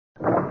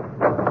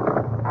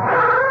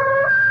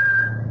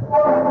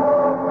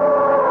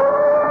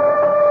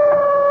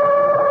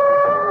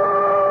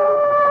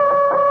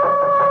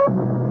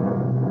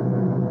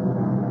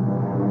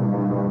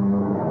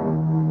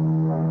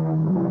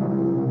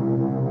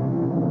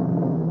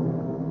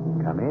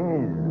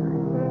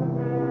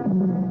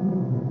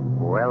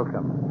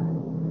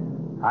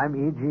Welcome. I'm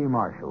E.G.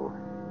 Marshall,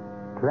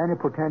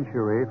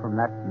 plenipotentiary from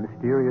that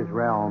mysterious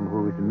realm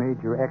whose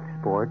major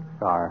exports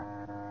are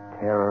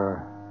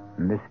terror,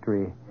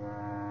 mystery,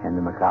 and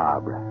the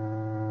macabre.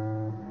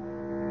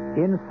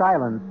 In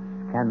silence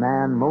can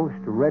man most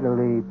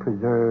readily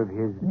preserve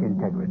his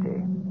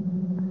integrity.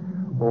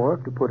 Or,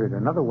 to put it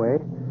another way,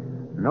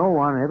 no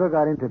one ever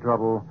got into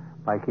trouble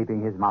by keeping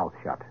his mouth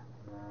shut.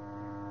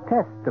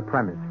 Test the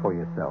premise for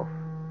yourself.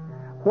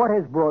 What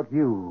has brought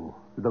you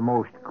the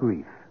most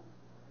grief?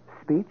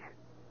 Speech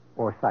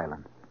or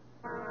silence?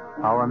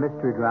 Our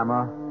mystery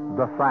drama,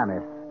 The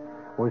Frammis,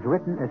 was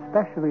written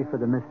especially for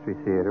the Mystery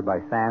Theater by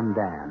Sam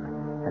Dan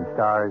and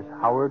stars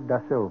Howard Da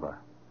Silva.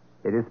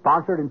 It is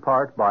sponsored in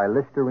part by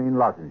Listerine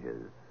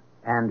Lozenges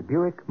and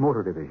Buick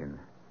Motor Division.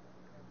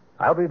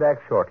 I'll be back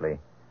shortly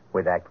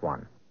with Act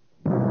One.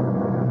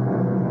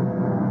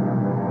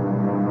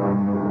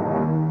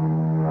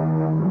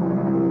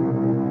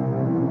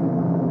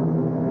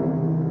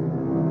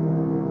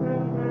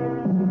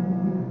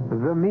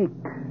 The meek,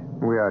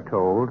 we are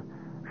told,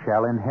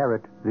 shall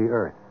inherit the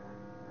earth.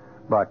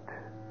 But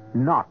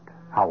not,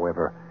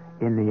 however,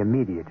 in the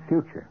immediate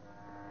future.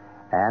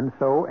 And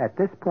so, at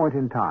this point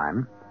in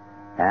time,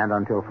 and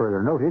until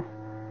further notice,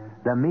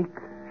 the meek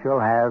shall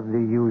have the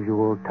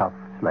usual tough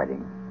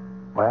sledding.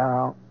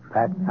 Well,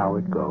 that's how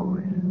it goes.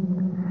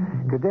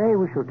 Today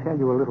we shall tell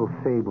you a little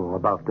fable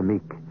about the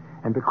meek,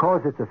 and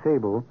because it's a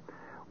fable,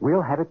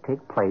 we'll have it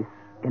take place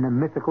in a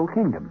mythical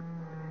kingdom.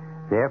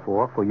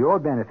 Therefore, for your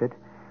benefit,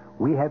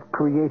 we have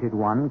created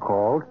one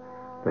called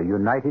the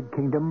United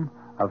Kingdom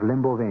of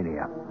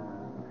Limbovania.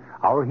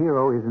 Our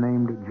hero is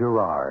named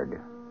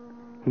Gerard.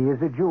 He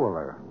is a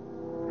jeweler.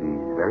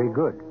 He's very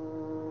good.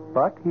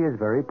 But he is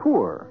very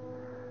poor.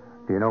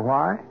 Do you know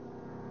why?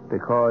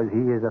 Because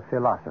he is a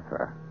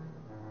philosopher.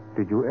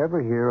 Did you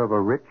ever hear of a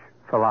rich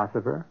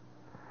philosopher?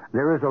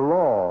 There is a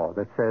law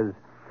that says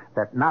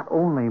that not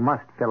only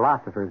must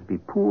philosophers be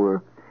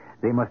poor,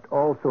 they must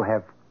also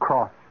have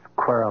cross,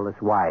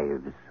 querulous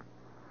wives.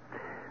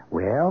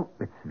 Well,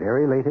 it's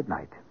very late at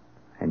night,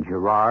 and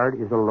Gerard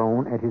is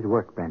alone at his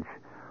workbench,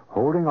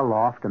 holding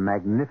aloft a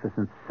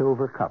magnificent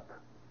silver cup,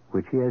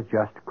 which he has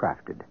just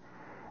crafted.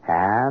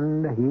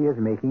 And he is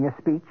making a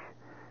speech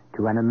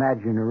to an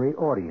imaginary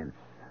audience.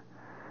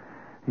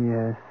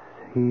 Yes,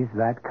 he's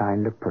that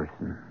kind of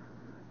person.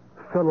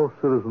 Fellow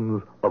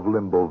citizens of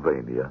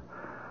Limbovania,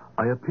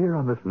 I appear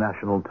on this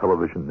national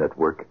television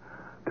network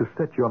to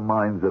set your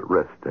minds at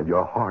rest and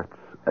your hearts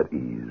at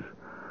ease.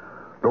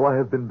 Though I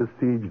have been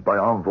besieged by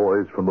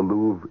envoys from the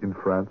Louvre in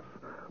France,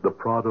 the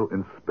Prado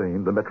in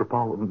Spain, the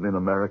Metropolitan in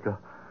America,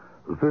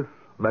 this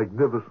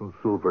magnificent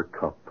silver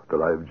cup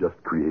that I have just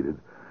created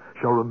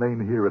shall remain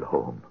here at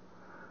home.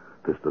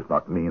 This does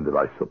not mean that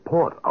I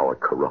support our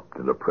corrupt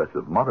and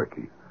oppressive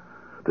monarchy.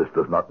 This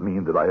does not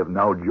mean that I have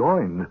now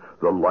joined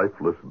the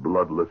lifeless,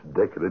 bloodless,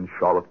 decadent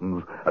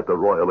charlatans at the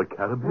Royal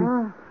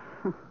Academy.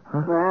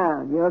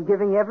 Well, you're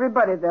giving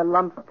everybody their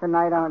lumps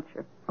tonight, aren't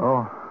you?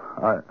 Oh,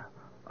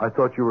 I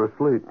thought you were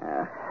asleep.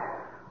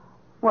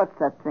 What's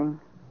that thing?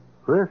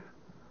 This?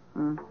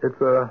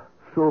 It's a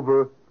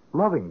silver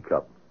loving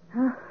cup.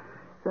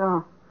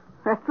 So,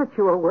 that's what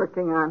you were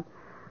working on.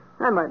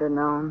 I might have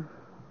known.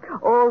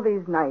 All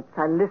these nights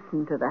I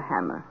listened to the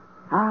hammer.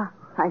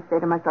 I say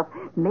to myself,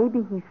 maybe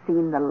he's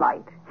seen the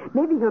light.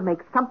 Maybe he'll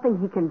make something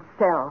he can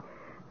sell.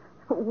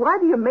 Why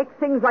do you make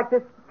things like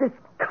this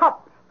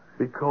cup?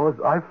 Because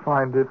I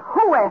find it...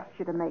 Who asked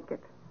you to make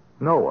it?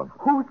 No one.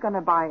 Who's going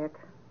to buy it?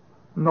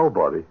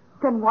 Nobody.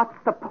 Then what's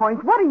the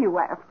point? What are you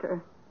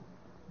after?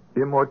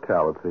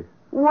 Immortality.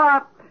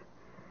 What?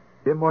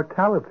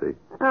 Immortality.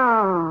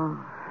 Oh.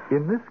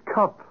 In this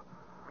cup,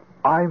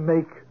 I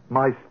make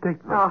my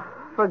statement. Oh,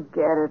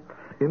 forget it.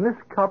 In this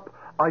cup,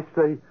 I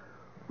say,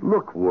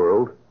 look,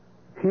 world,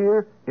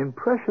 here in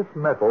precious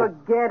metal...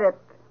 Forget it.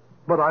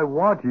 But I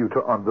want you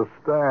to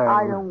understand.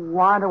 I don't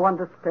want to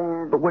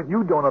understand. But when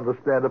you don't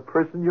understand a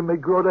person, you may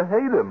grow to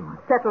hate him.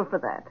 Settle for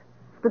that.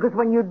 Because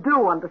when you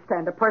do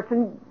understand a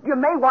person, you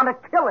may want to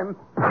kill him.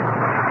 What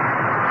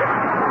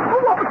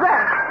was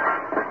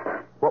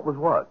that? What was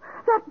what?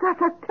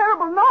 That's a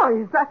terrible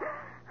noise.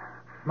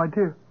 My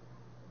dear,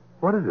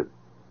 what is it?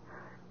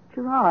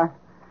 Gerard.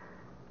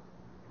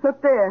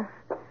 Look there.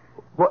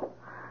 What?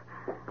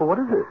 But what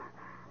is it?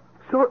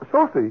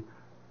 Sophie.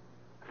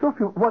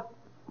 Sophie, what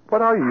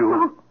are you?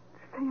 Don't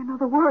say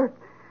another word.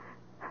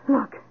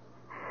 Look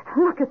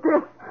at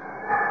this.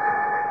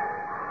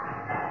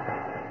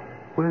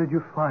 Where did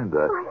you find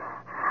that?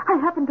 I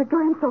happened to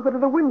glance over to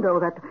the window.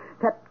 That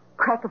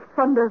crack of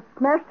thunder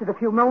smashed it a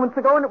few moments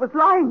ago, and it was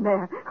lying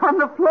there on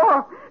the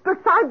floor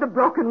beside the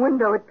broken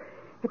window.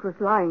 It was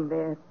lying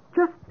there,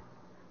 just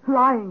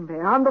lying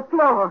there on the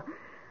floor.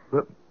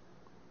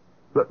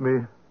 Let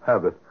me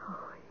have it.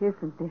 Oh,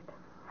 isn't it?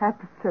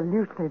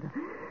 Absolutely.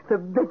 The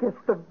biggest,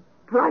 the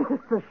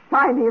brightest, the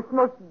shiniest,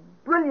 most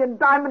brilliant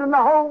diamond in the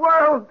whole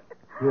world.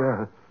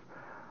 Yes.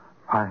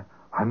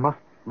 I must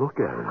look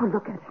at it. Oh,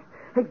 look at it.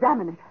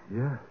 Examine it.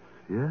 Yes.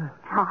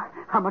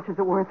 How much is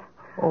it worth?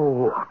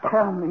 Oh.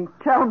 Tell me.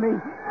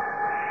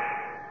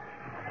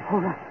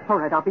 All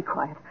right, I'll be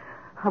quiet.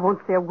 I won't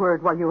say a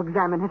word while you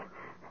examine it.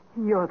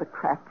 You're the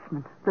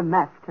craftsman, the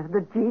master,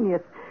 the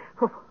genius.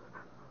 Oh,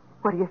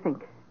 what do you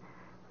think?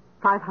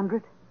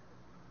 500?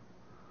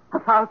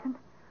 1,000?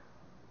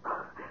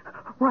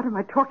 What am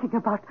I talking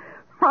about?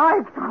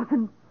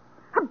 5,000?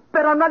 I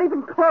bet I'm not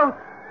even close.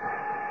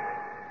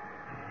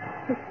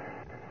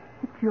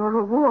 It's your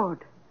reward.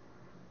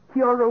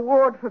 Your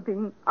reward for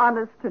being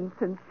honest and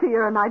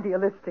sincere and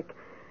idealistic.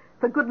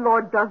 The good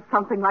Lord does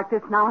something like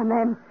this now and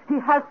then. He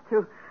has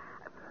to.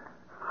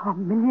 $1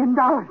 million.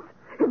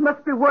 It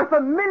must be worth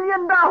 $1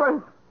 million.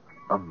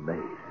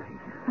 Amazing.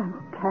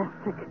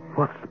 Fantastic.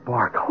 What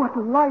sparkle. What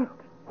light.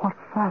 What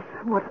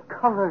facet. What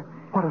color.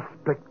 What a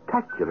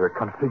spectacular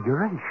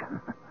configuration.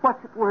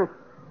 What's it worth?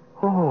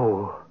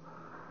 Oh.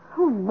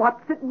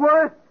 What's it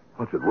worth?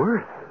 What's it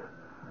worth?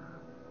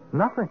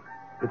 Nothing.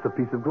 It's a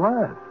piece of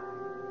glass.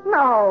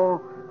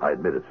 No. I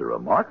admit it's a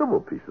remarkable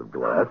piece of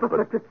glass, but...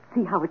 But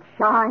see how it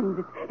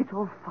shines. It's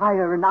all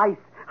fire and ice.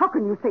 How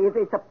can you say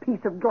it's a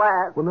piece of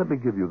glass? Well, let me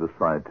give you the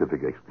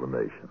scientific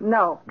explanation.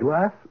 No.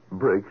 Glass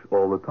breaks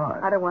all the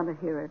time. I don't want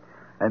to hear it.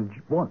 And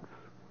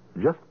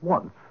just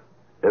once,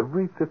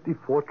 every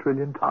 54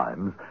 trillion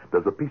times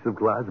does a piece of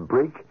glass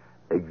break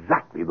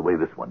exactly the way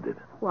this one did.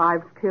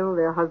 Wives kill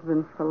their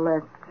husbands for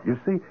less. You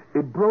see,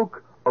 it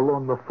broke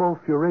along the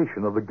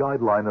fulguration of the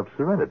guideline of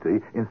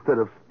serenity instead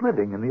of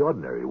splitting in the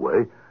ordinary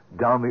way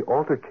down the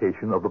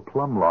altercation of the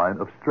plumb line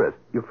of stress.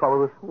 You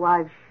follow this?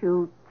 Wives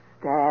shoot,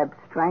 stab,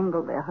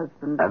 strangle their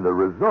husbands. And the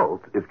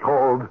result is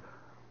called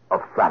a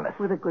Frammis.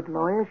 With a good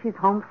lawyer, she's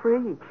home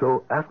free.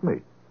 So ask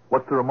me,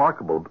 what's the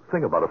remarkable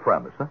thing about a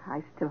Frammis, huh?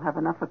 I still have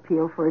enough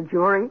appeal for a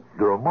jury.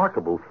 The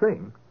remarkable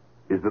thing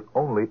is that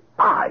only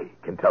I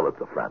can tell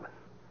it's a Frammis.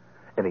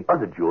 Any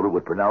other jeweler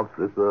would pronounce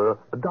this a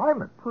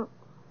diamond.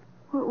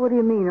 What do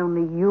you mean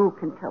only you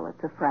can tell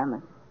it's a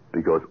Frammis?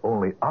 Because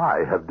only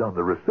I have done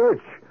the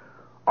research.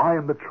 I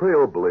am the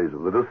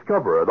trailblazer, the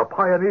discoverer, the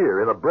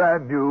pioneer in a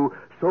brand new,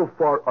 so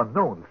far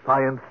unknown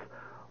science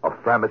of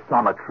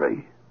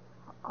Framisometry.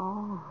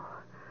 Oh.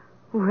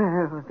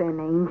 Well, then,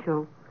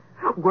 Angel,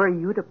 were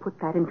you to put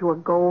that into a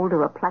gold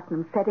or a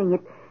platinum setting,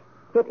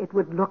 it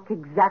would look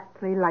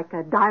exactly like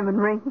a diamond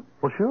ring?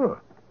 Well,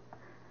 sure.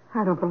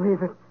 I don't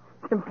believe it.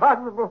 It's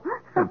impossible.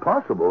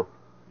 Impossible?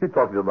 You're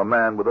talking to the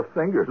man with the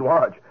fingers.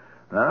 Watch.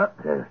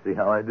 See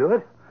how I do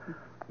it?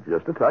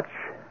 Just a touch.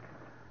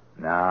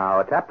 Now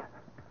a tap.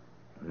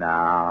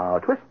 Now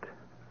a twist.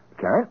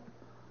 Turn.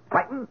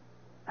 Tighten.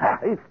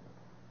 Nice.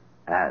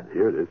 And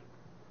here it is.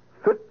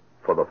 Fit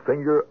for the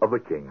finger of the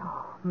king.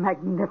 Oh,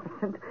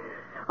 magnificent.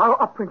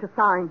 I'll print a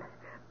sign.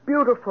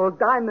 Beautiful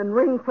diamond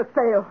ring for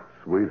sale.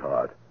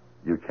 Sweetheart,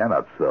 you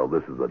cannot sell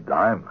this as a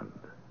diamond.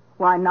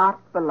 Why not,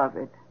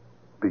 beloved?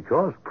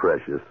 Because,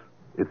 precious,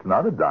 it's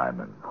not a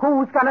diamond.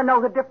 Who's going to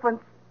know the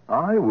difference?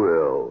 I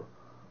will.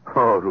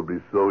 Oh, it'll be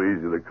so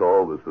easy to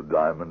call this a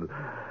diamond.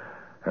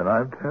 And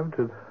I'm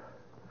tempted.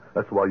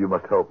 That's why you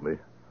must help me.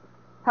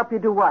 Help you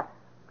do what?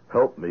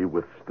 Help me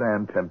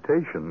withstand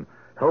temptation.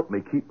 Help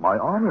me keep my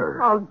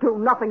honor. I'll do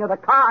nothing of the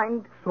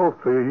kind.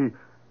 Sophie,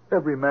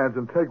 every man's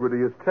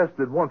integrity is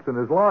tested once in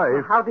his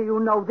life. How do you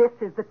know this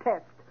is the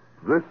test?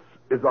 This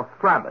is a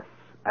Frammis,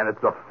 and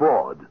it's a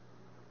fraud.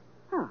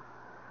 Oh.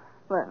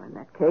 Well, in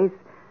that case,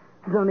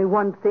 there's only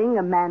one thing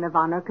a man of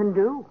honor can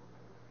do.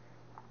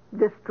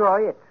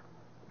 Destroy it.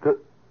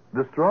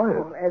 Destroy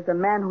it? Well, as a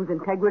man whose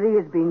integrity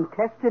is being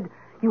tested,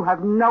 you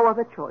have no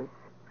other choice.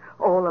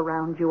 All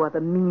around you are the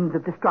means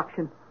of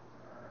destruction.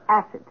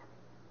 Acid.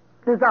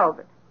 Dissolve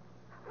it.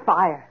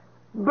 Fire.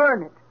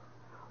 Burn it.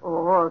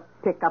 Or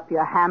pick up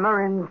your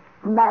hammer and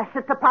smash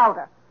it to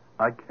powder.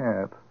 I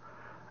can't.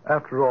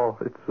 After all,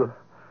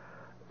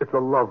 it's a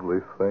lovely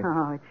thing.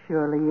 Oh, it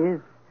surely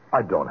is.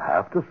 I don't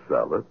have to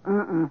sell it.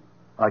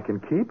 I can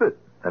keep it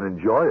and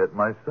enjoy it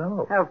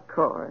myself. Of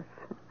course.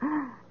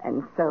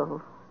 And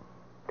so,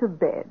 to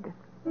bed.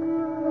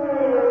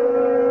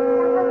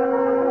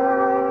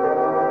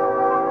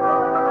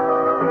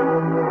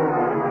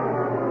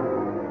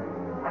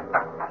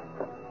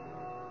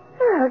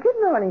 Oh, good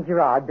morning,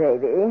 Gerard,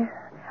 baby.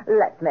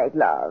 Let's make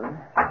love.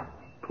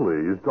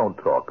 Please, don't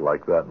talk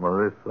like that,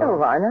 Marissa. Oh,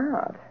 why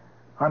not?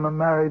 I'm a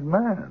married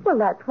man. Well,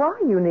 that's why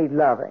you need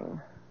loving.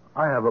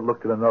 I haven't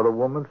looked at another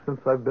woman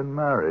since I've been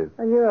married.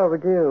 Oh, you're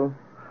overdue.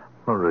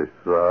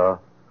 Marissa,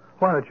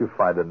 why don't you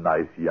find a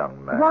nice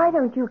young man? Why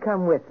don't you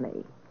come with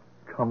me?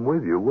 Come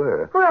with you?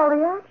 Where? Where all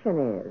the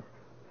action is.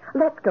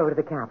 Let's go to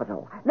the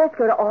capital. Let's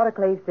go to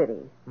Autoclave City.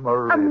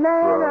 Marissa. A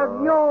man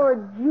of your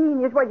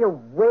genius. Well, you're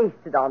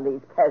wasted on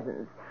these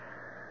peasants.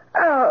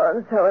 Oh,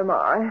 and so am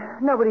I.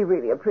 Nobody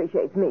really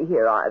appreciates me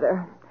here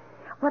either.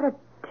 What a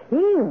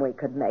team we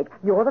could make.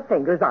 You're the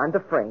fingers, I'm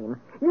the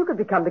frame. You could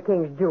become the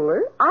king's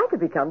jeweler. I could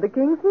become the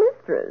king's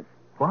mistress.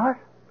 What?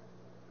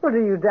 Well,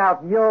 do you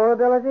doubt your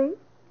ability?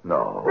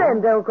 No.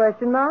 Then don't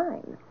question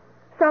mine.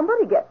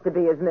 Somebody gets to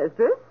be his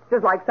mistress,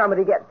 just like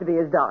somebody gets to be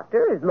his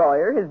doctor, his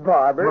lawyer, his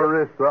barber.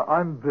 Marissa,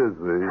 I'm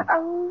busy.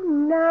 Oh,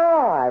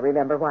 now I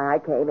remember why I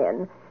came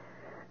in.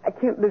 A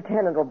cute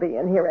lieutenant will be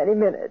in here any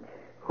minute.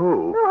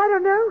 Who? No, I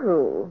don't know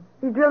who.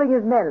 He's drilling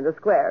his men in the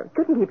square.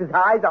 Couldn't keep his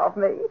eyes off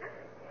me.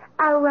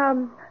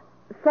 I'll,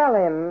 sell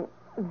him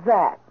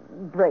that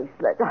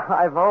bracelet.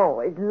 I've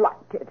always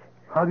liked it.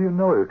 How do you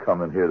know he'll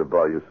come in here to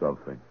buy you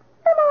something?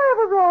 Am I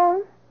ever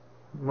wrong?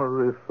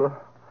 Marissa,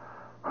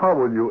 how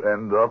will you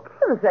end up?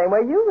 The same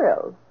way you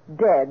will.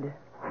 Dead.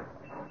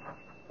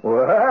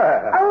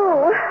 Well.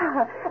 Oh,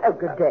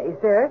 good day,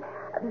 sir.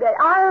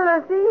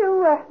 I'll see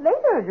you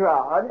later,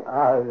 Gerard.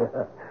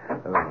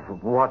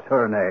 What's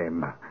her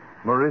name?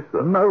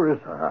 Marissa.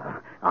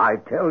 Marissa. I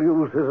tell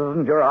you,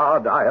 Citizen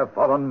Gerard, I have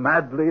fallen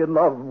madly in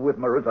love with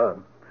Marissa.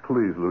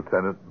 Please,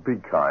 Lieutenant, be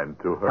kind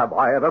to her. Have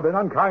I ever been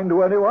unkind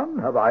to anyone?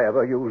 Have I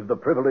ever used the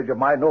privilege of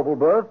my noble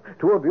birth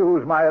to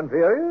abuse my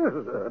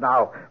inferiors?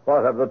 Now,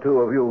 what have the two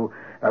of you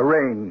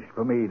arranged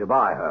for me to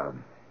buy her?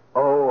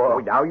 Oh,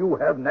 now you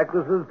have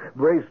necklaces,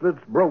 bracelets,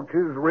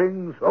 brooches,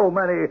 rings, so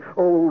many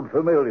old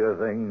familiar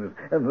things,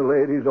 and the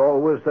ladies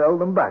always sell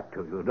them back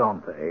to you,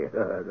 don't they?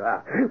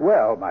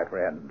 Well, my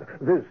friend,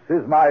 this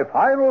is my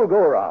final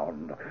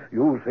go-round.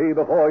 You see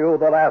before you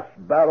the last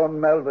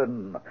Baron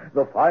Melvin,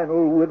 the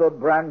final withered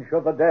branch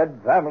of the dead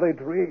family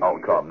tree. Oh,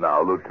 come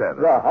now,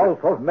 Lieutenant. The house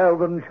of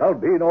Melvin shall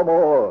be no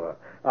more.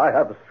 I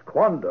have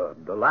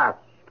squandered the last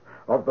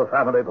of the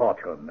family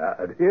fortune.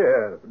 And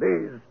here,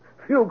 these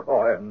few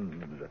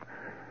coins.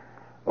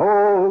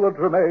 All that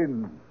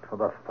remains for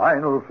the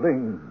final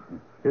fling.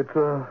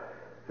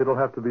 It'll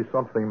have to be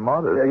something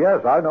modest.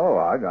 Yes, I know.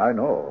 I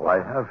know. I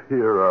have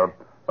here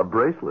a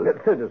bracelet.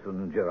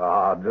 Citizen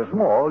Gerard.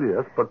 Small,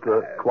 yes, but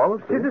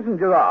quality. Citizen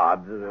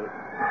Gerard.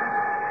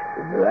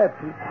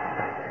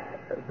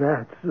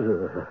 That's...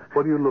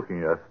 What are you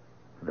looking at?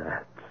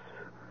 That's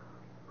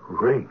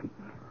ring.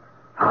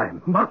 I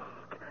must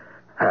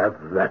have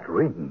that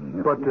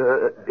ring. But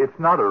it's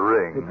not a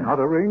ring. It's not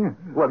a ring?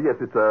 Well, yes,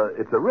 it's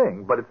a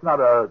ring, but it's not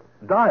a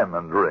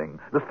diamond ring.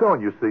 The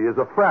stone you see is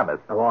a Frammis.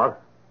 A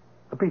what?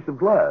 A piece of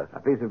glass. A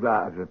piece of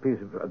glass. A piece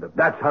of...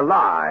 That's a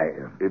lie.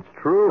 It's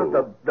true.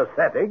 The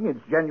setting, it's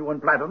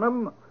genuine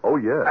platinum. Oh,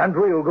 yes. And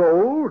real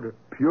gold.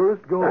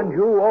 Purest gold. And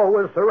you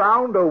always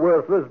surround a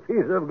worthless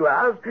piece of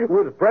glass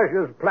with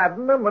precious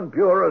platinum and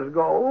purest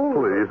gold.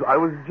 Please, I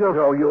was just...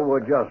 So you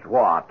were just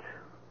what?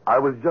 I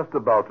was just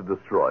about to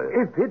destroy it.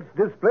 If it's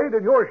displayed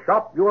in your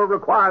shop, you are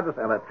required to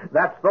sell it.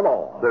 That's the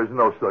law. There's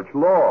no such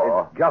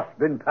law. It's just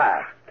been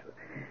passed.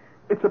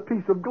 It's a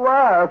piece of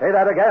glass. Say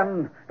that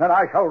again, and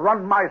I shall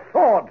run my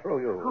sword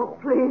through you. Oh,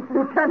 please,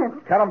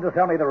 Lieutenant. Tell him to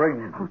sell me the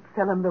ring. Oh,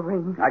 sell him the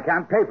ring. I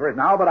can't pay for it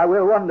now, but I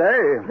will one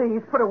day.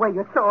 Please, put away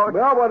your sword.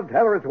 Well, well,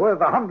 tell her it's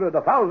worth 100,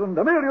 1,000,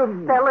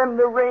 1,000,000. Sell him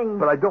the ring.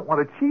 But I don't want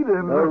to cheat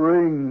him. The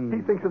ring.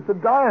 He thinks it's a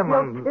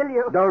diamond. He'll kill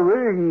you. The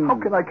ring. How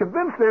can I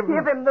convince him?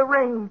 Give him the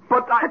ring.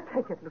 But I...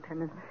 Take it,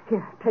 Lieutenant.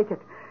 Here, take it.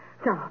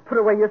 Now, put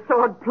away your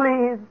sword,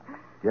 please.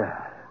 Yeah.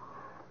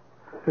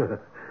 The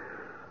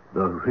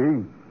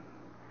ring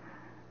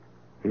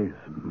is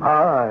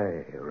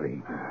my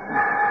ring.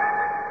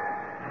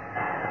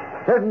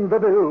 Send the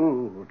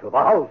bill to the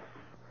house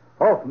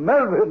of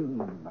Melvin.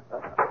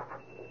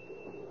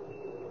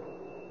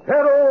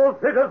 Fellow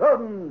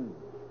citizens,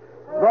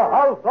 the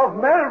house of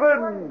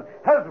Melvin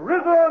has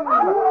risen.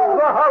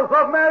 The house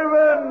of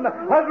Melvin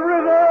has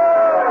risen.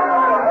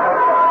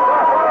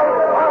 The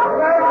house of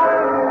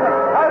Melvin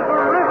has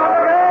risen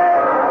again.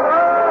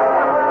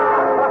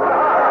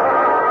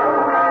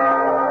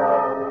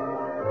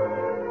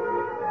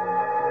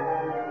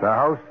 The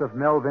house of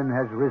Melvin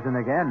has risen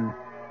again,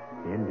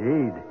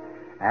 indeed,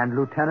 and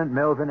Lieutenant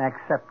Melvin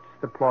accepts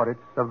the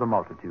plaudits of the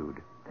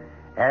multitude,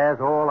 as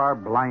all are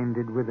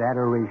blinded with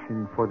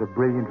adoration for the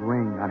brilliant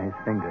ring on his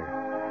finger,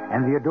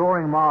 and the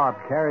adoring mob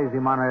carries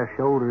him on their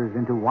shoulders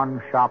into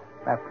one shop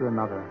after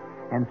another,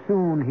 and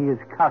soon he is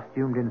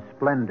costumed in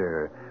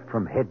splendor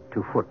from head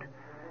to foot,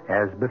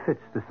 as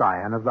befits the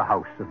scion of the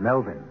house of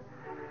Melvin.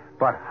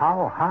 But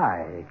how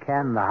high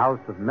can the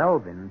house of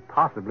Melvin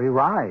possibly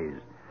rise?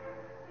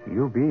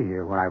 You'll be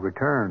here when I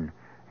return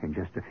in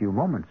just a few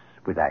moments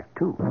with Act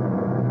Two.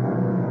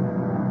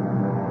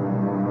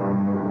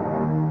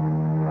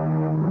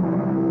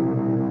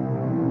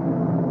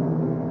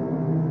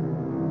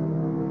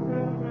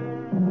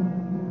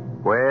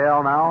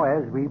 Well, now,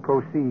 as we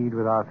proceed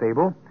with our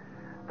fable,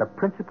 the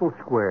principal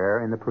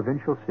square in the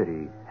provincial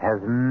city has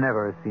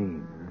never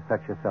seen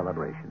such a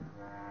celebration.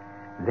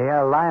 They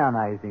are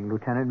lionizing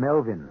Lieutenant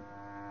Melvin,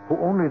 who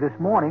only this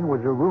morning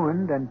was a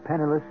ruined and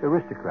penniless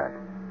aristocrat.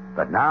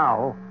 But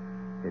now,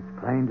 it's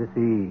plain to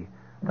see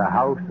the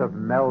house of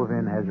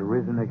Melvin has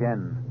risen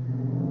again.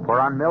 For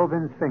on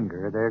Melvin's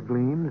finger there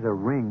gleams a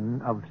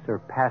ring of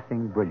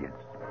surpassing brilliance.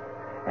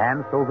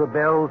 And so the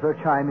bells are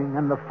chiming,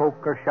 and the folk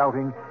are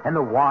shouting, and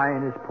the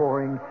wine is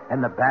pouring,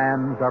 and the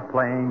bands are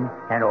playing,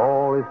 and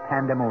all is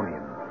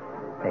pandemonium,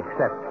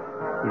 except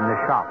in the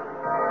shop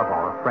of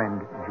our friend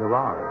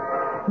Gerard.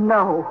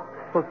 No.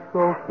 But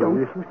so, Don't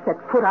you set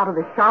foot out of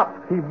the shop.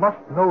 he must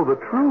know the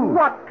truth.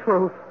 What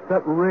truth?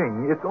 That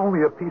ring, it's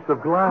only a piece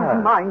of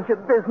glass. Mind your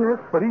business.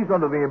 But he's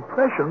under the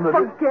impression that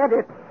Forget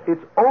it.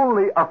 it's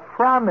only a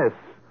Frammis.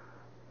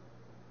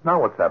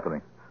 Now what's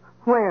happening?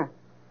 Where?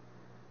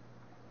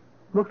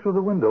 Look through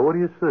the window. What do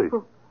you see?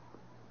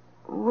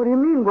 What do you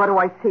mean, what do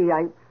I see?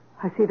 I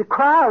see the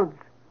crowds.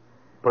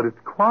 But it's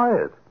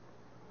quiet.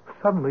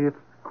 Suddenly it's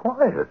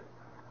quiet.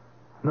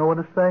 No one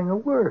is saying a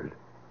word.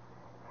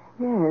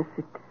 Yes,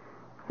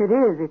 it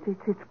is.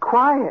 It's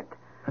quiet.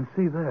 And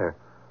see there.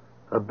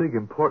 A big,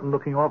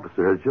 important-looking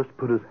officer has just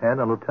put his hand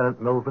on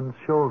Lieutenant Melvin's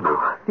shoulder.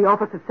 Oh, the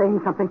officer's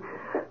saying something.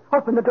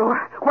 Open the door.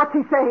 What's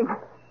he saying?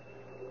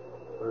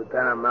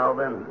 Lieutenant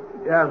Melvin.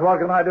 Yes, what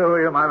can I do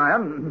for you, my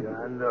man?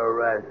 You're under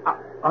arrest.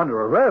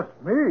 Under arrest?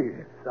 Me?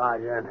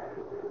 Sergeant,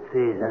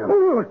 seize him.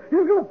 Oh,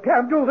 you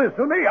can't do this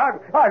to me.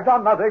 I've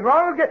done nothing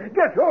wrong.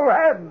 Get your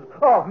hands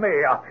off me.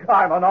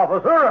 I'm an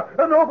officer,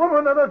 a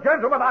nobleman, and a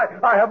gentleman.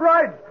 I have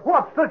rights.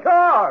 What's the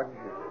charge?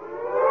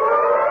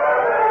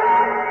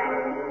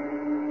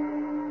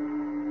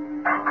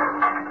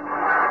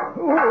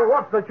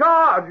 What's the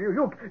charge?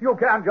 You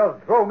can't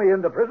just throw me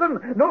into prison.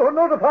 No,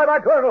 notify my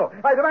colonel.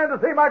 I demand to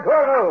see my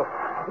colonel.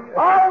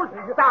 Oh,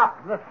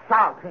 stop the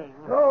shouting.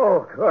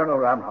 Oh, Colonel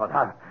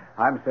Ramrod,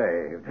 I'm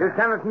saved.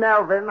 Lieutenant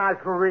Melvin, I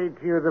shall read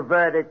to you the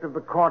verdict of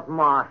the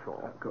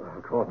court-martial.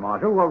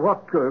 Court-martial? Well,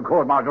 what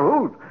court-martial?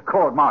 Whose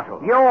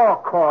court-martial? Your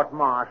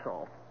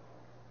court-martial.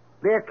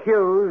 The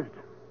accused,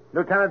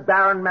 Lieutenant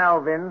Baron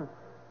Melvin,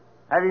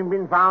 having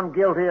been found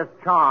guilty as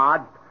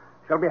charged,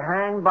 shall be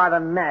hanged by the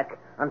neck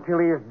until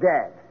he is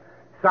dead.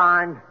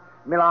 Signed,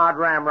 Millard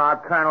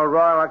Ramrod, Colonel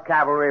Royal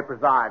Cavalry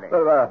presiding.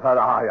 But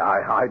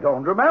I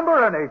don't remember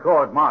any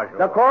court-martial.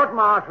 The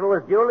court-martial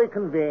was duly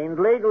convened,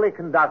 legally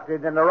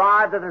conducted, and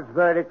arrived at its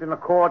verdict in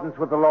accordance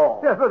with the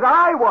law. Yes, but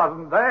I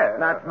wasn't there.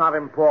 That's not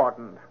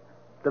important.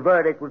 The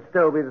verdict would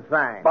still be the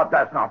same. But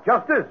that's not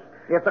justice.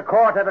 If the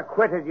court had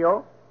acquitted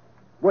you,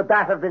 would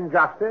that have been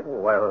justice?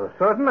 Well,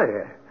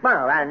 certainly.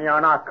 Well, then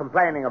you're not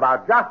complaining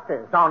about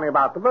justice, only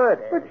about the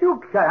verdict. But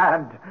you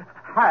can't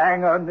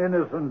hang an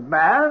innocent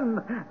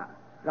man.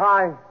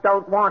 I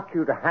don't want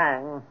you to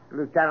hang,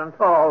 Lieutenant.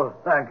 Oh,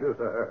 thank you,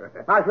 sir.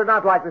 I should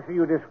not like to see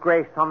you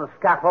disgraced on the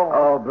scaffold.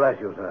 Oh, bless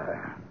you, sir.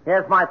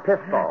 Here's my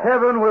pistol.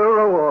 Heaven will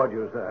reward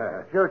you,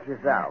 sir. Shoot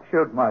yourself.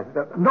 Shoot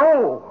myself.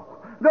 No,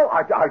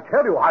 I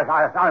tell you,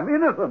 I'm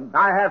innocent.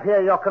 I have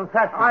here your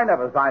confession. I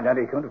never signed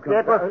any confession.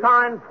 It was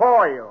signed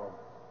for you.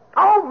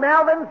 Oh,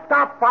 Melvin,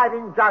 stop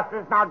fighting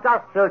justice. Now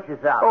just shoot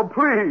yourself. Oh,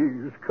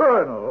 please,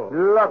 Colonel.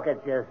 Look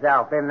at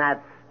yourself in that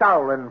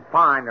stolen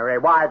finery.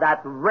 Why,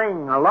 that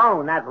ring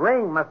alone, that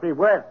ring must be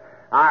worth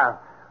our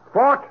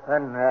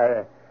fortune.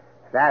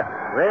 That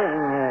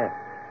ring.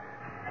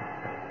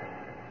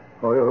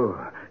 Oh, you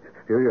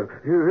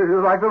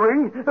like the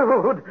ring?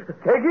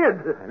 Take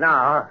it.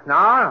 No.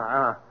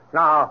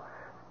 God,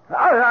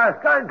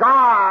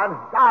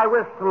 I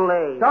wish to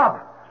leave.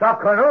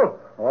 Stop, Colonel,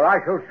 or I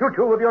shall shoot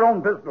you with your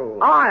own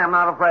pistol. I am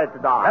not afraid to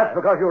die. That's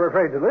because you're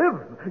afraid to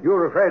live.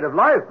 You're afraid of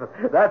life.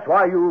 That's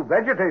why you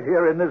vegetate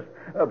here in this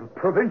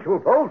provincial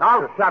post.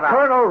 Oh, shut up.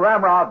 Colonel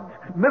Ramrod,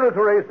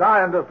 military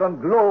scientist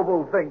and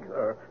global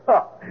thinker.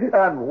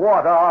 And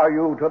what are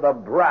you to the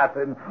brass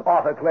in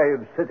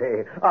Autoclave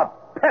City? A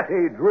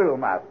petty drill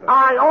master.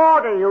 I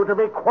order you to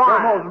be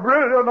quiet. The most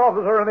brilliant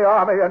officer in the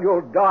army, and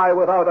you'll die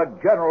without a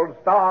general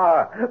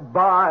star.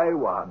 Buy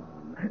one.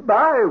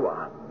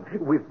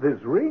 With this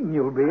ring,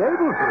 you'll be able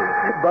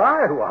to.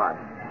 Buy one.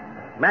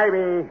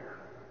 Maybe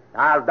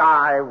I'll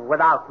die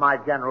without my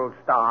general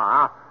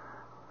star,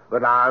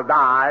 but I'll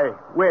die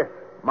with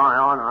my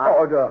honor.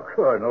 Oh,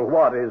 Colonel,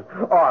 what is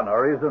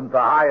honor? Isn't the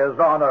highest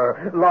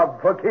honor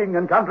love for king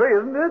and country,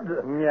 isn't it?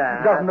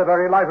 Yeah. Doesn't the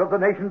very life of the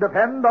nation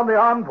depend on the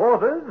armed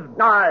forces?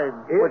 I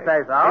would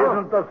say so.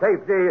 Isn't the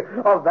safety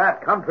of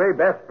that country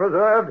best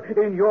preserved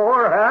in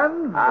your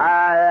hands?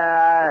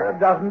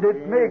 Doesn't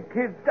it make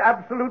it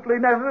absolutely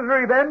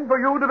necessary, then, for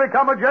you to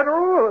become a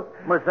general?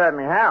 Would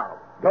certainly help.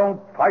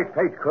 Don't fight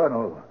fate,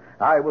 Colonel.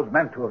 I was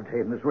meant to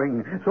obtain this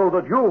ring so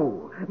that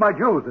you might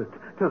use it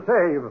to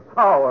save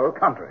our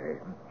country.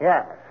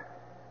 Yes.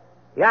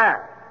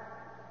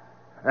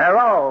 They're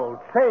old,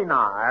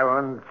 senile,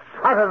 and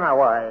set in their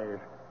ways.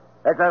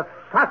 It's a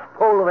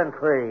cesspool of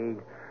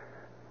intrigue.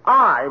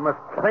 I must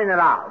clean it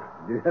out.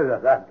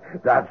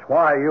 That's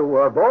why you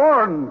were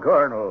born,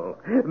 Colonel.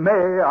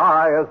 May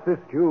I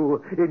assist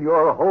you in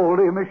your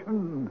holy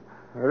mission?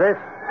 This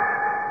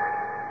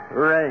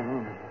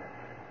ring.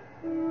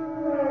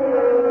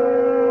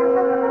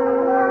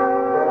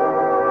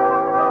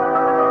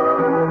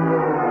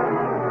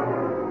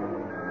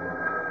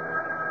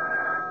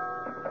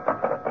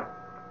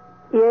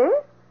 Yes?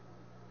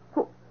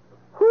 Who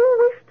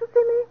wished to see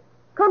me?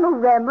 Colonel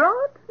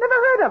Ramrod? Never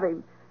heard of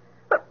him.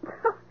 But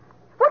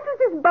what does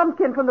this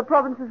bumpkin from the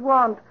provinces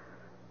want?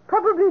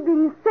 Probably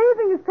been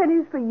saving his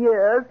pennies for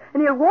years,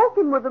 and he'll walk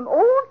in with them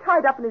all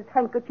tied up in his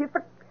handkerchief.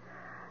 But,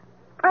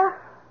 all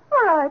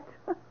right.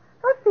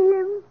 I'll see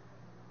him.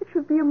 It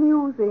should be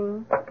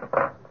amusing.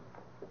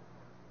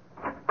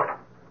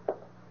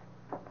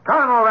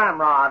 Colonel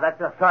Ramrod, at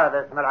your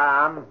service,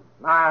 madame.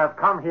 I have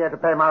come here to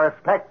pay my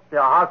respects to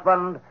your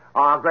husband,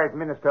 our great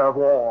minister of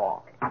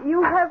war.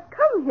 You have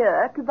come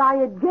here to buy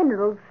a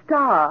general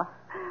star.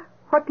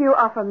 What do you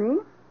offer me?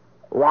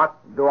 What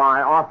do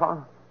I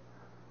offer?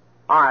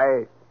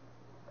 I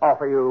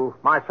offer you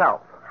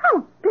myself.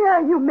 How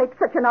dare you make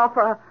such an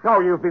offer? No,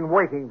 you've been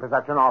waiting for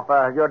such an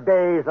offer. Your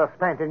days are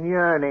spent in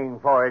yearning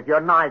for it, your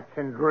nights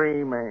in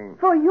dreaming.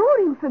 For your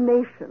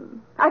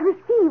information, I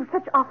receive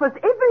such offers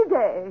every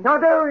day. Now,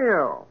 do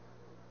you?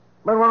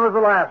 But when was the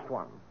last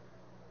one?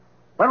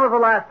 When was the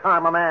last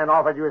time a man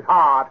offered you his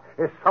heart,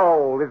 his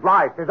soul, his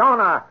life, his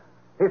honor,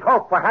 his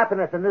hope for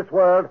happiness in this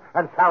world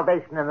and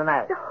salvation in the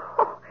next?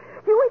 Oh,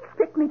 you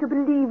expect me to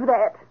believe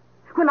that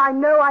when I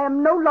know I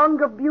am no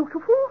longer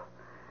beautiful?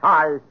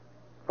 I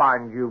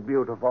find you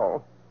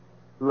beautiful,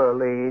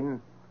 Lurline.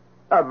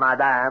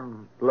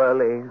 Madame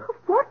Lurline.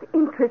 What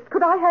interest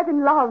could I have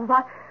in love?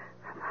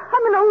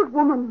 I'm an old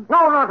woman.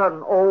 No, not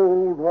an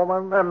old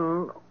woman,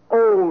 an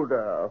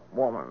older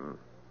woman.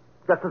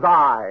 Just as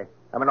I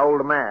am an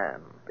older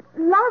man. But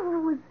love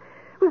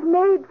was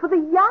made for the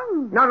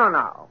young.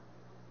 No.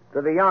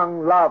 To the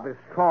young, love is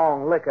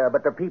strong liquor,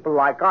 but to people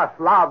like us,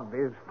 love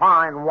is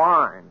fine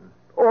wine,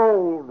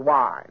 old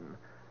wine.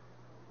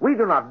 We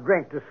do not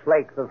drink to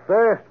slake the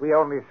thirst. We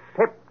only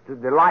sip to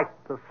delight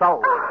the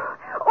soul.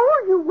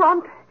 All you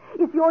want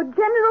is your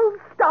general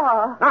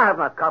star. I have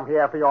not come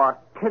here for your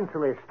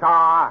tinselly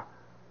star.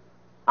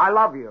 I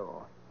love you.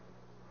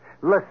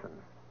 Listen.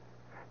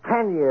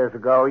 10 years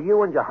ago,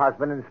 you and your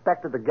husband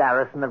inspected the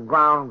garrison of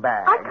ground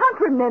bags. I can't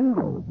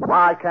remember. Well,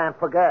 I can't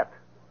forget.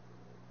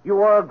 You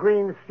wore a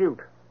green suit,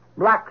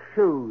 black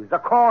shoes, a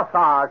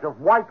corsage of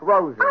white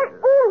roses. I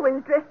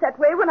always dress that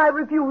way when I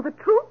review the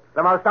truth.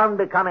 The most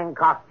unbecoming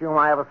costume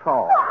I ever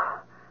saw.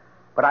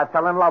 But I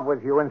fell in love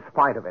with you in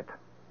spite of it.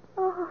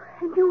 Oh,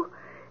 and you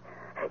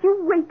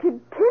waited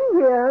 10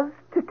 years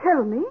to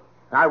tell me?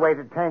 I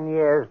waited 10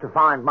 years to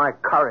find my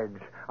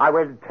courage. I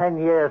waited 10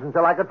 years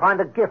until I could find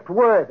a gift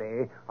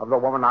worthy of the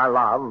woman I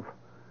love.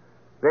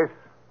 This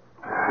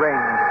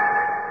ring.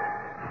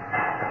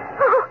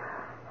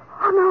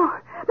 Oh, no,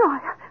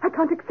 I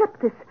can't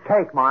accept this.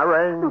 Take my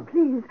ring. No,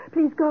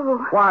 please go.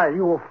 Why are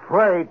you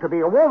afraid to be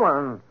a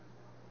woman?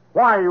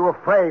 Why are you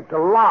afraid to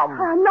love?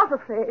 I'm not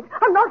afraid.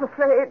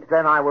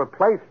 Then I will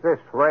place this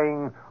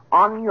ring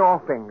on your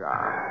finger.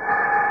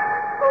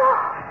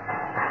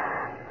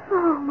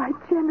 Oh, my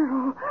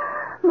general.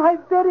 My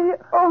very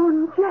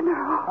own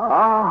general.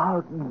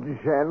 Ah,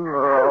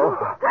 General.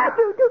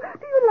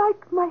 Do you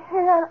like my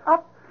hair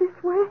up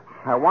this way?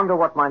 I wonder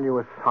what my new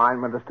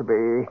assignment is to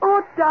be.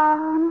 Or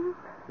down?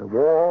 The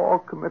War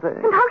Committee.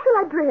 And how shall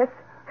I dress?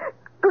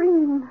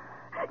 Green.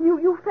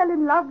 You fell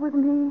in love with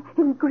me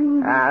in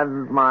green.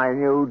 And my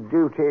new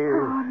duties.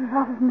 Oh,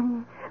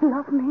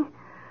 love me.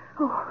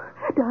 Oh,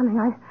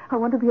 darling, I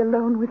want to be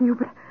alone with you,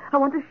 but I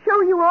want to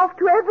show you off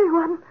to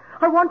everyone.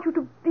 I want you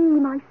to be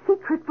my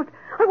secret, but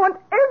I want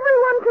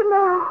everyone to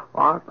know.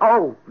 What?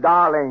 Oh,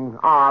 darling,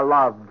 our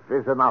love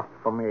is enough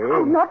for me.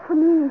 Oh, not for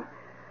me.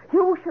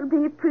 You shall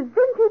be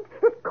presented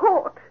at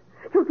court.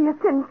 You'll be a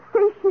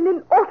sensation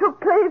in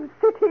Autoclave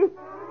City.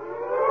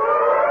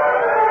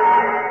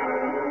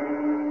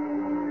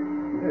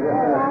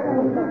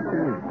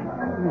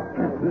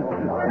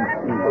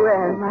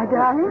 Well, my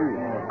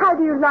darling, how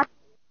do you like?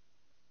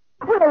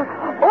 Well,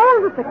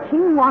 all that the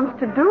king wants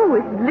to do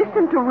is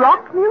listen to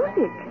rock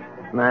music.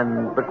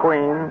 And the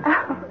Queen?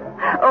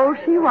 All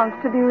she wants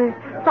to do is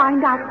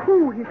find out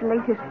who his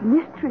latest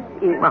mistress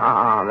is.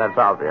 Ah, that's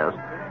obvious.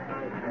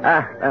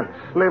 That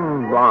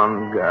slim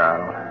blonde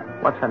girl.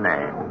 What's her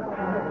name?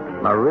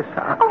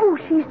 Marissa? Oh,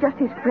 she's just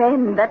his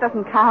friend. That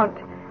doesn't count.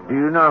 Do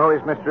you know who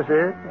his mistress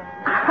is?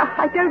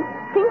 I don't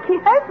think he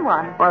has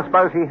one. Well, I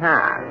suppose he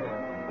has.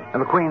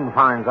 And the Queen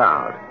finds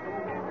out.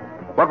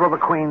 What will the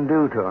Queen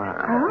do to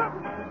her? Huh?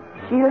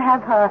 She'll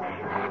have her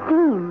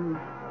steamed.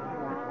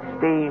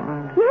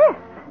 Steamed? Yes.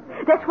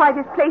 That's why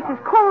this place is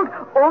called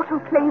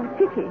Autoclave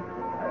City.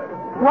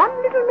 One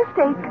little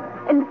mistake,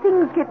 and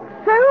things get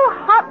so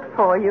hot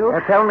for you.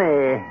 Tell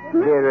me,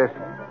 dearest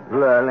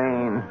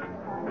Lurline,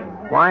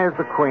 why is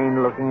the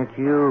Queen looking at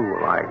you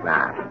like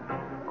that?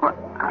 Well,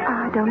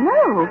 I don't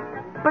know.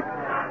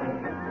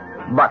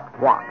 But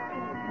what?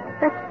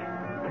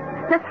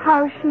 That's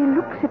how she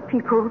looks at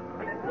people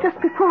just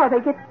before they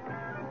get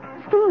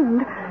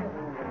steamed.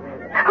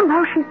 And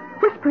now she's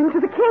whispering to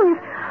the king.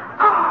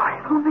 Oh,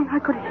 if only I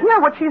could hear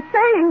what she's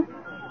saying.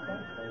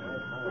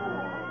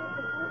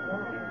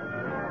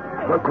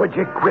 Look, would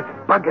you quit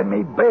bugging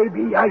me,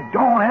 baby? I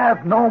don't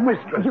have no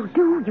mistress. You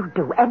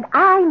do, and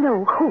I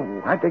know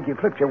who. I think you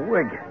flipped your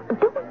wig.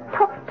 Don't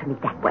talk to me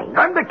that way.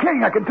 I'm the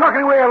king. I can talk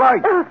any way I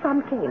like. Oh,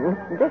 some king.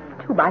 This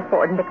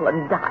 2x4 nickel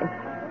and dime.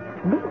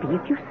 Maybe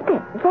if you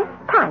spent less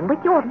time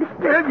with your mistress.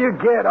 Will you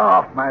get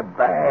off my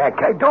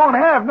back? I don't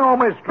have no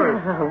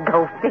mistress. Oh,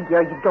 go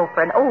figure you'd go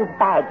for an old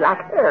bag like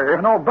her.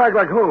 An old bag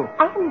like who?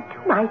 And to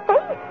my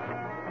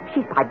face.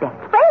 She's my best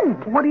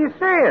friend. What are you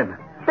saying?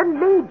 The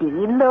Lady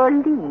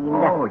Lurline.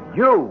 Oh,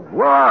 you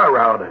are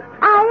out of it.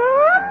 I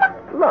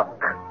am?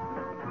 Look.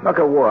 Look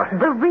at what?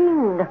 The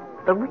ring.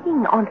 The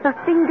ring on her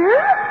finger.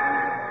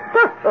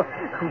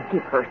 Who'd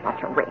give her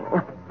such a ring?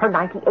 Her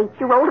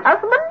 98-year-old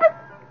husband?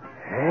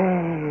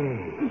 Hey.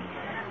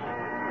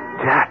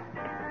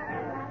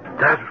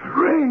 That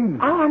ring.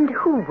 And And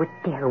who would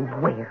dare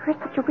wear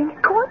such a ring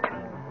at court?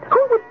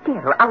 Who would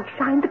dare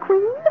outshine the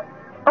queen?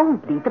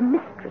 Only the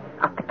mistress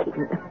of the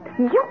king.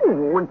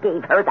 You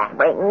gave her that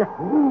ring.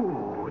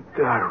 Ooh,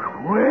 the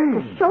ring.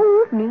 To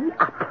show me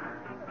up.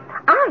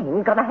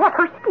 I'm gonna have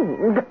her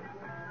steamed.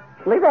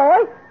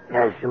 Leroy?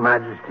 Yes, Your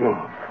Majesty.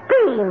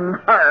 Steam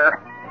her.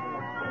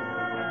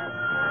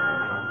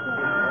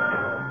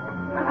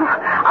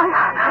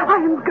 I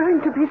am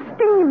going to be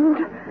steamed.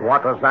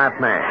 What does that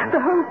mean? The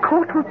whole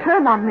court will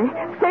turn on me,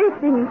 say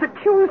things,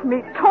 accuse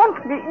me,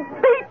 taunt me,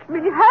 bait me,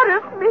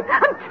 harass me,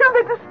 until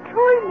they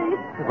destroy me.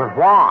 But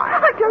why?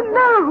 I don't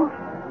know.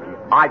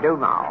 I do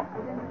know.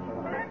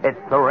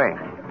 It's the ring.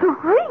 The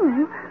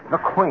ring? The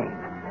queen.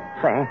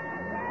 See?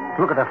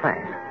 Look at her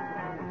face.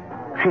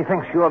 She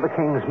thinks you're the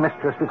king's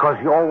mistress because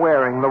you're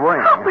wearing the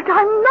ring. Oh, but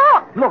I'm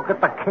not. Look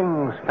at the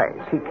king's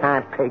face. He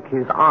can't take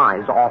his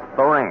eyes off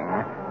the ring.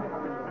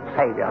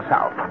 Save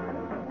yourself.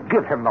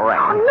 Give him the ring.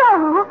 Oh,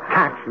 no.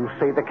 Can't you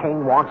see the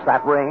king wants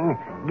that ring?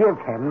 Give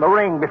him the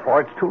ring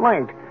before it's too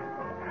late.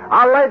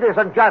 Ladies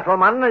and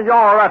gentlemen,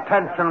 your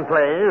attention,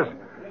 please.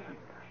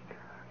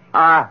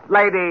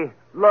 Lady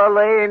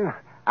Lurleen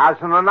has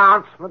an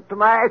announcement to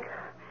make.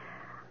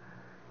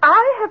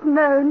 I have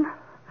known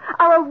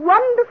our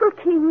wonderful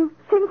king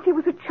since he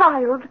was a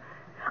child.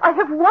 I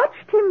have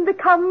watched him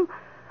become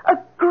a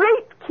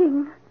great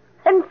king.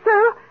 And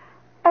so,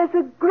 as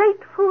a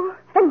grateful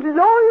and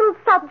loyal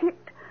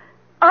subject,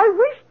 I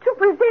wish to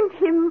present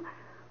him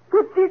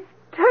with this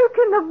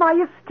token of my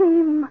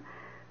esteem,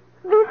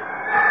 this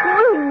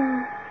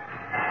ring.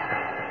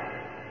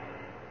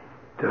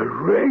 The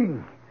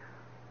ring.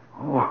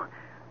 Oh,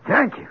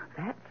 thank you.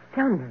 That's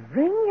some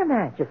ring, Your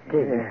Majesty.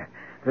 Yeah,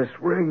 this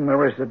ring,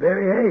 Marissa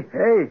Berry.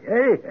 Hey.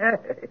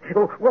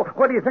 Well,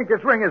 what do you think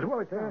this ring is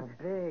worth, huh?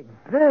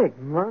 Big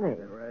money.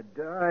 There are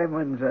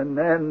diamonds, and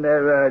then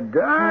there are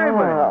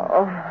diamonds.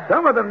 Oh.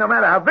 Some of them, no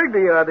matter how big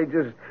they are, they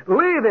just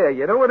lay there.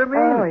 You know what I mean?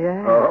 Oh,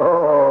 yeah.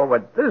 Oh,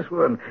 but this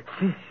one,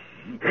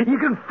 you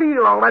can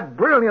feel all that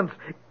brilliance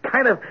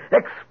kind of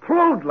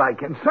explode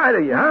like inside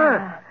of you, huh?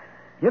 Yeah.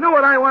 You know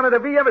what I wanted to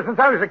be ever since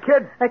I was a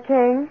kid? A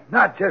king?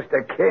 Not just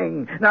a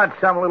king, not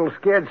some little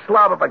scared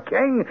slob of a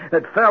king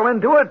that fell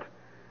into it,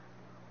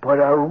 but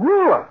a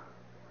ruler,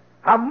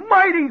 a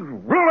mighty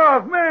ruler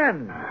of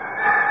men.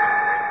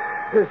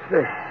 This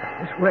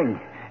ring,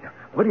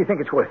 what do you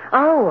think it's worth?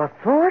 Oh, a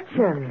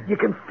fortune. You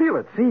can feel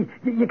it, see?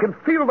 You can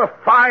feel the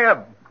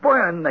fire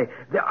burn, the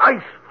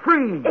ice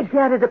freeze.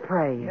 Get it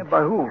appraised. Yeah,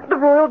 by who? The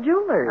royal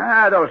jewelers.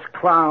 Ah, those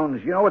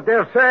clowns. You know what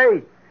they'll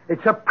say?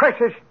 It's a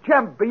precious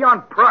gem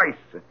beyond price.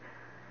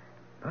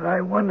 But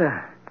I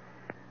wonder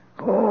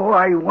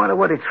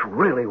what it's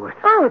really worth.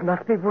 Oh, it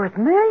must be worth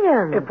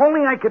millions. If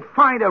only I could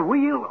find a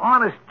real,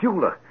 honest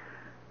jeweler.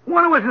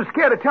 One who isn't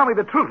scared to tell me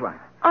the truth, like.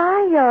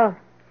 I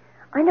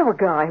know a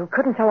guy who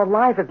couldn't tell a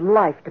lie if his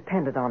life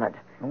depended on it.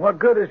 What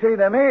good is he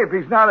to me if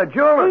he's not a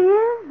jeweler? He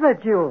is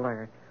the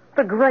jeweler.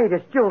 The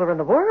greatest jeweler in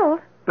the world.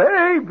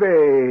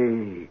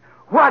 Baby!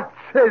 What's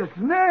his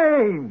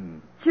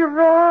name?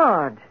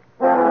 Gerard.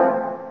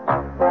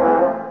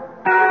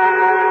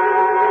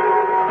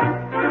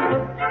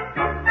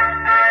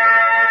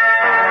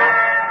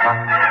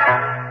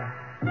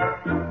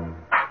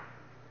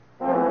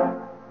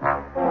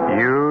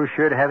 You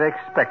should have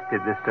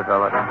expected this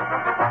development.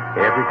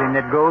 Everything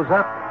that goes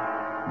up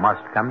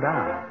must come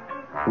down.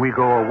 We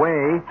go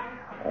away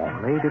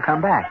only to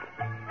come back.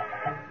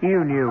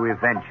 You knew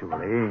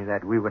eventually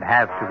that we would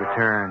have to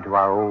return to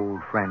our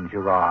old friend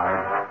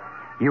Gerard.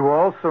 You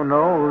also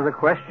know the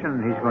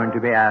question he's going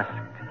to be asked.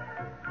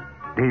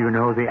 Do you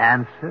know the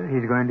answer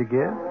he's going to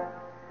give?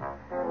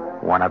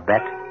 Want to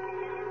bet?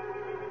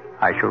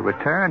 I shall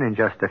return in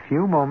just a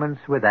few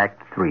moments with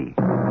Act 3.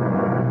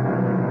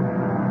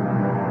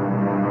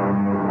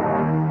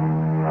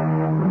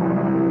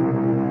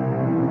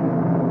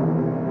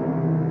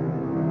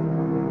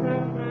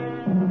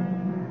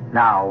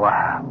 Now,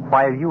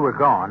 while you were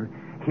gone,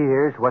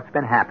 here's what's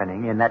been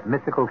happening in that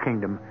mythical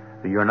kingdom,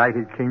 the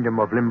United Kingdom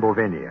of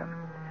Limbovania.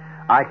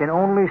 I can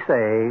only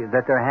say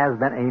that there has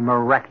been a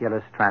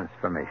miraculous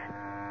transformation.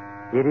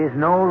 It is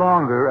no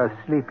longer a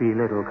sleepy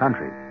little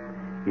country.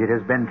 It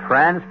has been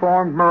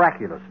transformed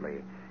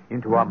miraculously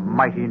into a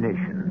mighty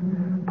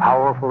nation,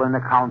 powerful in the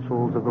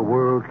councils of the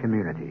world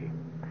community.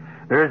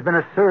 There has been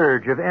a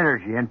surge of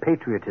energy and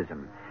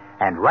patriotism,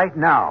 and right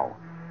now,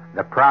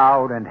 the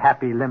proud and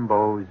happy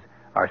Limbos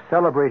are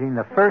celebrating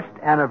the first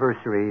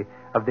anniversary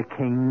of the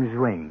King's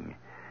Ring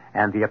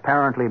and the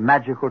apparently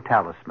magical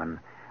talisman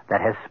that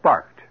has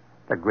sparked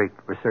the great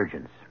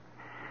resurgence.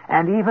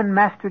 And even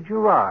Master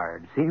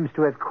Gerard seems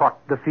to have caught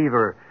the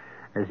fever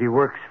as he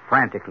works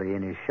frantically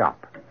in his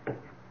shop.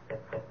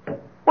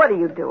 What are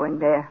you doing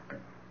there?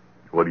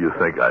 What do you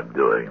think I'm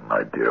doing,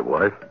 my dear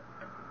wife?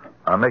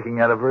 I'm making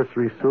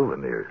anniversary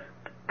souvenirs.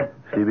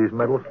 See these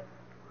medals?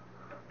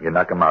 You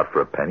knock them out for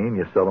a penny and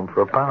you sell them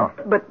for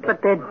 £1.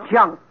 But they're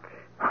junk.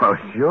 Oh,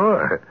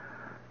 sure.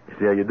 You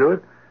see how you do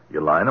it?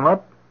 You line them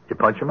up, you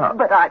punch them out.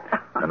 But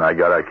And I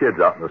got our kids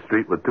out in the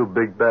street with 2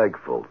 big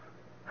bagfuls.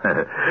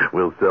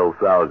 We'll sell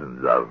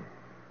thousands of them.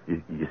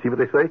 You see what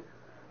they say?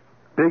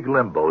 Big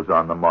limbo's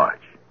on the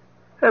march.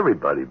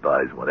 Everybody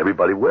buys one.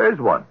 Everybody wears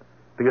one.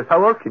 Because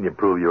how else can you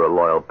prove you're a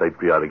loyal,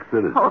 patriotic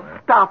citizen? Oh,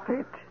 stop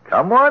it.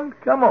 Come on.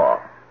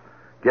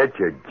 Get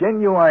your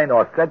genuine,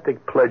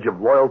 authentic pledge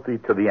of loyalty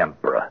to the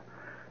Emperor.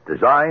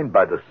 Designed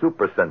by the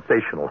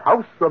super-sensational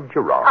House of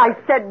Girard. I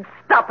said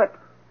stop it.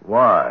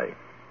 Why?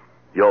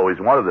 You always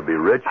wanted to be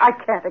rich. I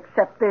can't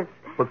accept this.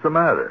 What's the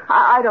matter?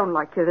 I don't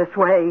like you this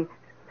way.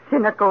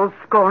 Cynical,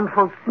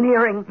 scornful,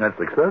 sneering. That's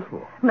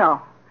successful.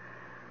 No.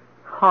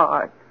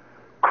 Hard,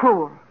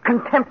 cruel,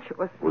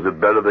 contemptuous. Was it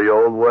better the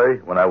old way,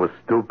 when I was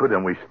stupid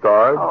and we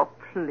starved? Oh,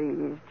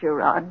 please,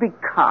 Gerard, be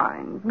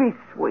kind, be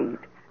sweet,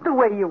 the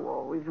way you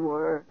always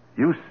were.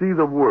 You see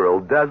the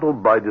world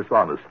dazzled by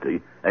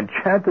dishonesty,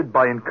 enchanted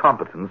by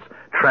incompetence,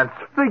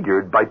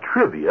 transfigured by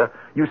trivia.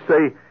 You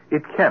say,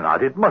 it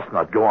cannot, it must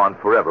not go on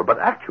forever, but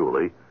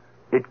actually,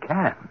 it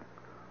can.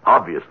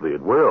 Obviously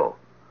it will.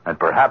 And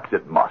perhaps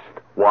it must.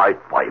 Why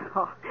fight it?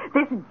 Oh,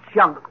 this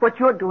junk, what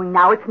you're doing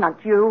now, it's not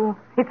you.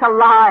 It's a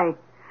lie.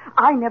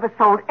 I never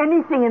sold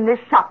anything in this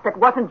shop that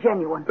wasn't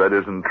genuine. That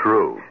isn't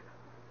true.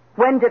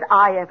 When did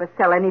I ever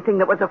sell anything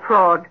that was a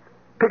fraud?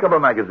 Pick up a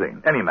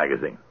magazine, any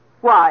magazine.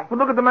 Why? Well,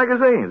 look at the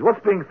magazines.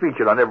 What's being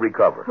featured on every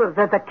cover? Well,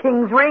 the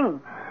King's ring.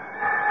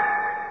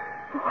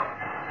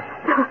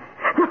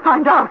 They'll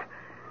find out.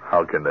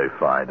 How can they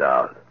find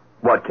out?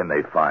 What can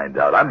they find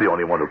out? I'm the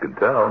only one who can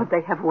tell. Oh,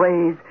 they have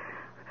ways.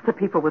 The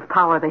people with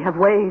power, they have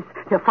ways.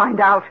 They'll find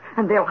out,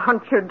 and they'll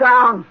hunt you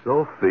down.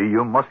 Sophie,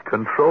 you must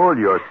control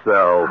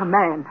yourself. A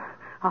man,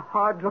 a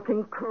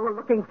hard-looking,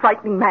 cruel-looking,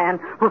 frightening man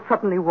will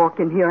suddenly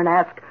walk in here and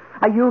ask,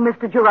 "Are you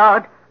Mr.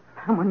 Gerard?"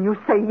 And when you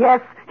say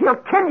yes, he'll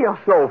kill you.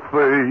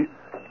 Sophie.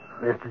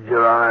 Mr.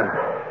 Gerard.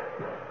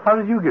 How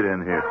did you get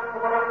in here?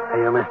 Are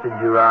you Mr.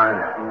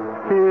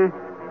 Gerard?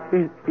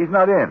 He's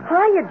not in.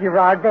 Hiya,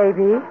 Gerard,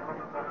 baby.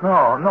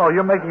 No,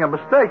 you're making a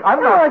mistake. I'm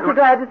Oh, not... aren't you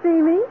glad to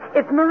see me?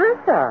 It's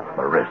Marissa.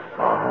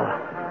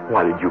 Marissa,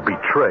 why did you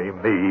betray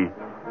me?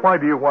 Why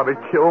do you want to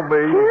kill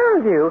me?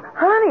 Killed you?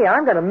 Honey,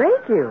 I'm going to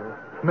make you.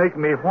 Make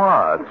me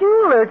what?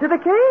 Jeweler to the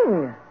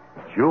king.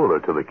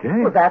 Jeweler to the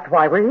king? Well, that's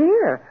why we're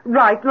here.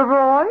 Right,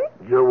 Leroy?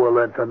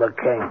 Jeweler to the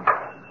king.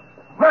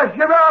 Where's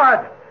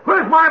Gerard?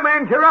 Where's my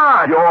man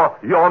Gerard?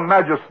 Your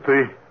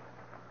Majesty.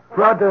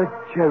 Brother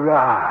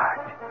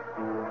Gerard.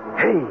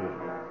 Hey,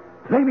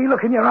 let me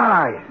look in your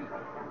eyes.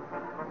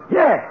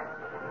 Yeah,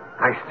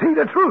 I see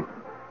the truth.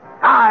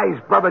 Eyes,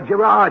 Brother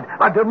Gerard,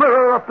 are the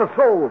mirror of the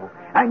soul.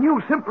 And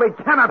you simply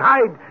cannot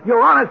hide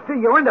your honesty,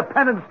 your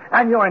independence,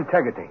 and your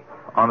integrity.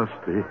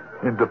 Honesty,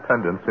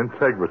 independence,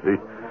 integrity.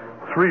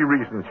 3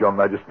 reasons, Your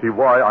Majesty,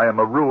 why I am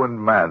a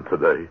ruined man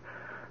today.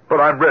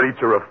 But I'm ready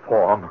to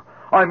reform.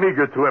 I'm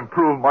eager to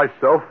improve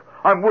myself.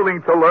 I'm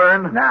willing to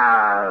learn.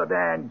 Now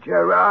then,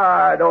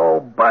 Gerard,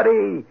 old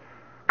buddy,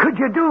 could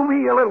you do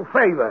me a little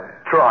favor?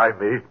 Try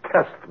me.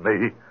 Test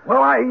me.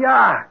 Well,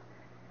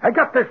 I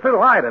got this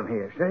little item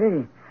here,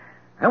 see?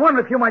 I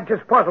wonder if you might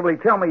just possibly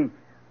tell me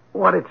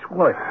what it's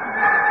worth.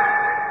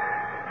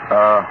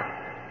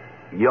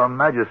 Your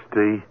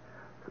Majesty,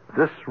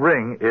 this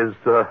ring is,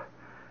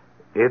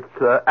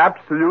 it's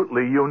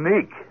absolutely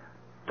unique.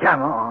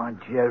 Come on,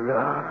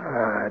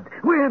 Gerard.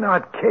 We're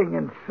not king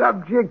and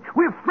subject.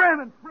 We're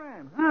friend and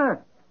friend, huh?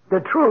 The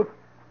truth.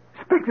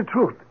 Speak the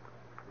truth.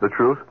 The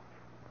truth?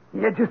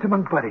 Yeah, just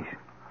among buddies.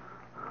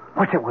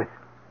 What's it with?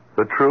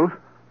 The truth?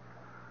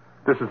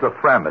 This is a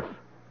Frammis.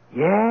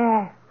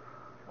 Yeah?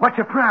 What's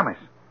a promise?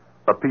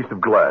 A piece of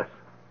glass.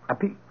 I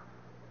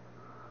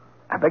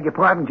beg your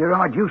pardon,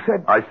 Gerard, you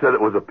said... I said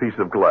it was a piece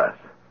of glass.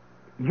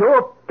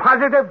 You're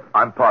positive?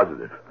 I'm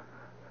positive.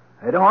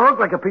 It don't look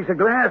like a piece of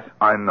glass.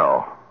 I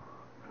know.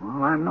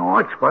 Well, I'm no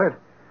expert.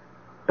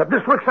 But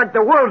this looks like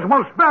the world's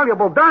most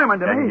valuable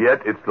diamond to me. And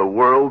yet it's the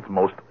world's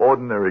most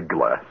ordinary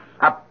glass.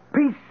 A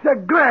piece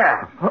of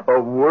glass. A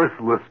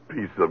worthless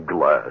piece of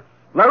glass.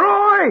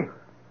 Leroy!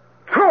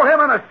 Throw him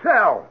in a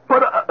cell.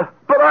 But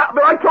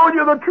I told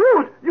you the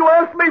truth. You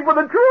asked me for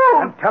the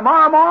truth. And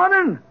tomorrow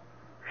morning,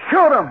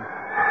 shoot him.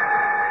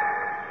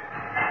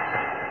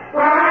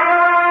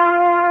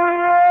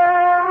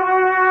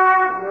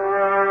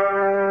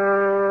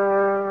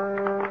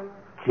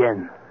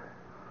 Gin.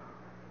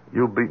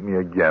 You beat me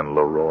again,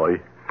 Leroy.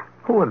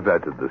 Who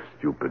invented this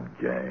stupid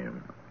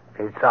game?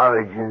 Its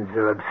origins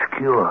are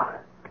obscure.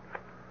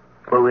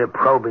 But we're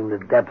probing the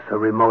depths of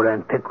remote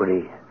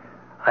antiquity.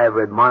 I have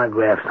read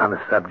monographs on the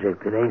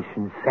subject in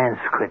ancient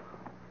Sanskrit.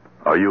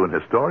 Are you an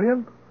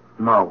historian?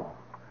 No.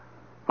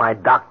 My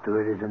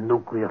doctorate is in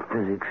nuclear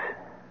physics.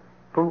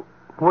 Well,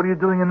 what are you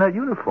doing in that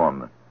uniform,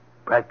 then?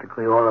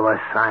 Practically all of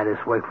our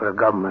scientists work for the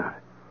government.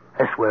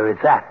 That's where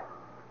it's at.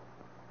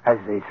 As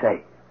they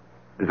say.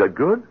 Is that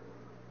good?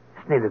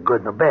 It's neither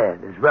good nor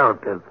bad. It's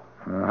relative.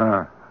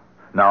 Uh-huh.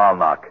 Now I'll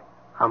knock.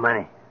 How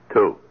many?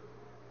 2.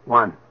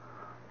 1.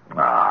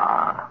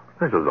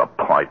 This is a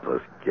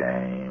pointless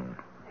game.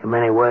 In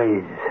many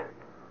ways,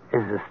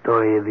 it's the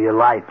story of your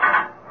life.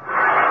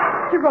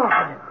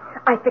 Gerard,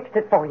 I fixed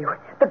it for you.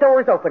 The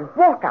door's open.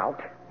 Walk out.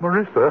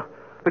 Marissa,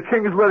 the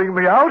king is letting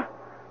me out?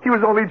 He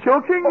was only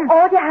joking.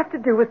 All you have to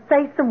do is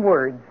say some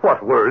words.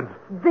 What words?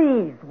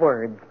 These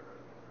words.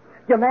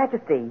 Your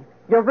Majesty,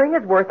 your ring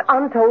is worth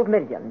untold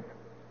millions.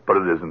 But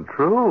it isn't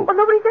true. Well,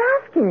 nobody's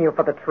asking you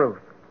for the truth.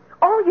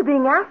 All you're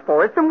being asked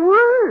for is some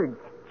words.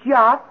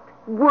 Just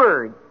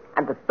words.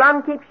 And the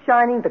sun keeps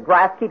shining, the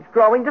grass keeps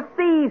growing, the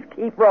seas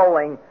keep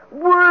rolling.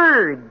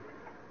 Words.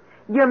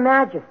 Your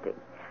Majesty,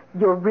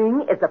 your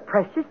ring is a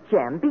precious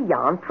gem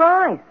beyond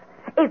price.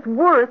 Its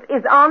worth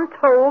is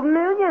untold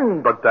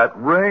millions. But that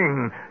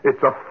ring,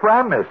 it's a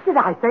Frammis. Did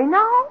I say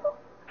no?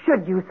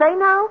 Should you say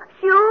no?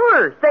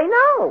 Sure, say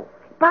no.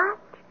 But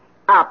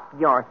up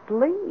your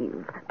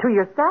sleeve to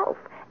yourself.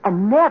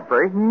 And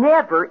never,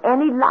 never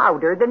any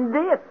louder than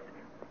this.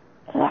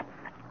 It's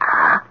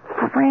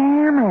a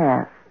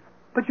Frammis.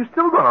 But you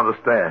still don't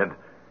understand.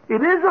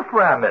 It is a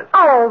Frammis.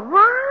 All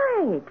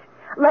right.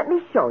 Let me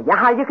show you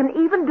how you can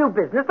even do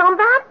business on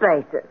that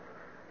basis.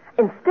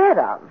 Instead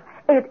of,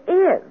 it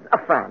is a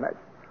Frammis,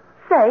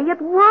 say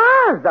it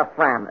was a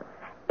Frammis.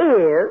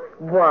 Is,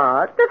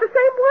 was, they're the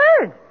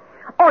same words.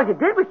 All you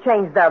did was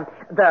change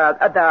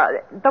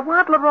the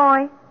what,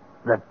 Leroy?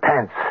 The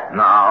tense.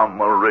 Now,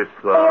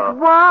 Marissa. It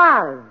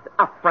was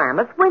a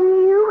Frammis when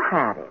you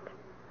had it.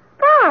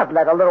 God,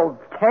 let a little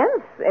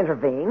tense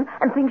intervene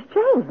and things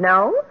change,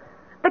 no?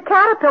 The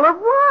caterpillar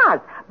was.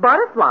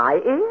 Butterfly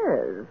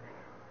is.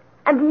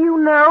 And do you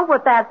know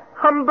what that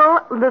humble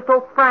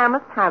little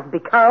Frammis has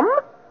become?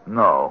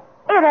 No.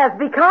 It has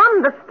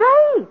become the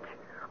state.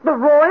 The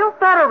Royal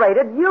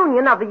Federated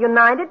Union of the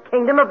United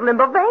Kingdom of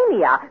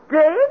Limbovania.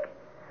 Dig?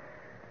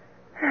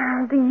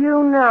 Do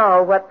you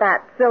know what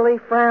that silly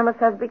Frammis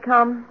has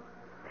become?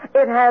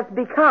 It has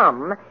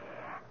become...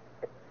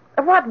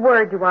 What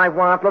word do I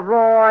want,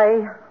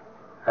 Leroy?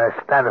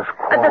 Status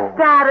quo. The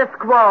status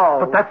quo.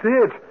 But that's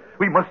it.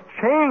 We must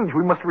change.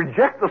 We must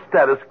reject the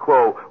status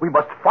quo. We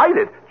must fight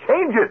it.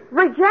 Change it.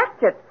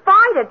 Reject it.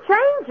 Fight it.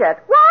 Change it.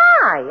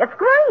 Why? It's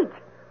great.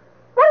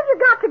 What have you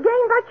got to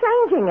gain by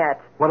changing it?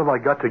 What have I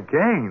got to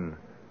gain?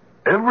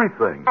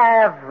 Everything.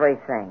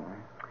 Everything.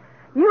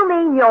 You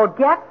mean you'll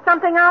get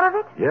something out of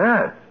it?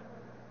 Yes.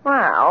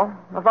 Well,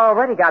 I've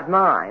already got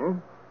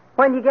mine.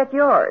 When do you get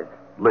yours?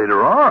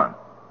 Later on.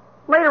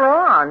 Later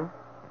on?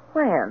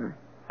 When?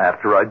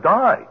 After I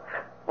die.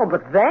 Oh,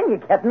 but then you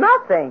get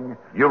nothing.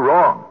 You're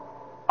wrong.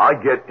 I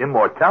get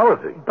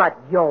immortality. But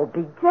you'll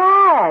be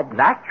dead.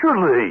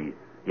 Naturally.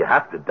 You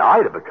have to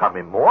die to become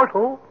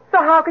immortal. So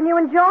how can you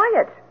enjoy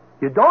it?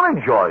 You don't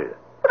enjoy it.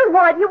 Well, then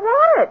why do you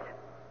want it?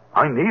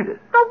 I need it.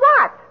 For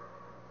what?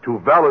 To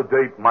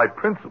validate my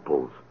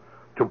principles.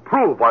 To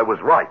prove I was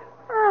right.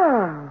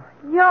 Oh,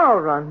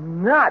 you're a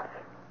nut.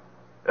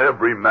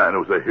 Every man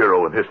who's a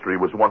hero in history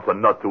was once a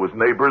nut to his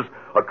neighbors,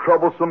 a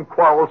troublesome,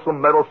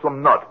 quarrelsome,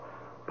 meddlesome nut.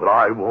 But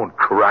I won't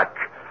crack.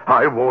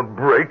 I won't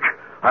break.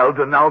 I'll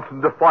denounce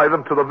and defy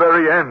them to the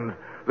very end.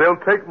 They'll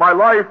take my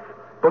life,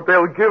 but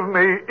they'll give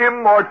me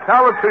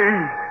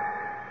immortality.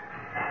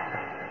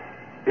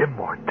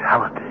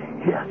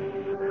 Immortality, yes.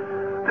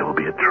 There will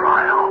be a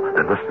trial,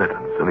 then the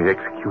sentence, and the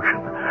execution.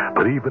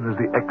 But even as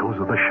the echoes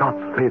of the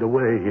shots fade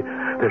away,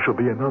 there shall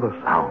be another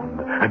sound,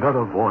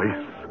 another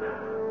voice.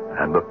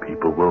 And the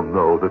people will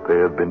know that they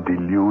have been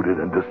deluded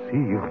and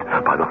deceived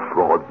by the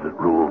frauds that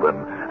rule them.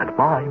 And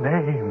my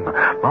name,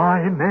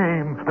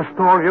 the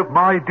story of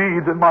my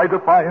deeds and my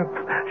defiance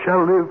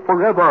shall live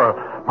forever.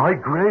 My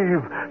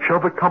grave shall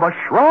become a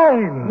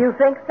shrine. You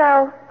think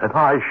so? And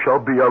I shall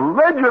be a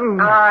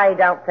legend. I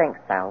don't think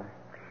so.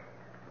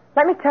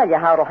 Let me tell you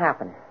how it'll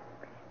happen.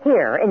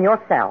 Here, in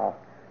your cell,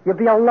 you'll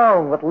be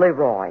alone with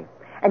Leroy,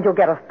 and you'll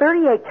get a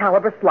 .38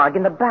 caliber slug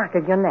in the back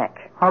of your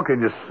neck. How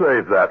can you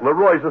say that?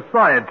 Leroy's a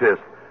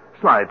scientist.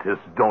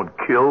 Scientists don't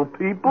kill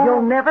people.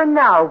 You'll never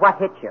know what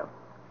hit you.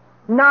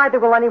 Neither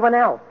will anyone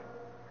else.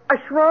 A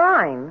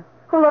shrine.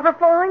 Who'll ever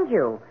find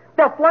you?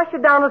 They'll flush you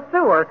down a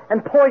sewer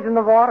and poison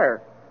the water.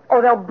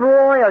 Or they'll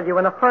broil you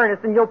in a furnace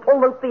and you'll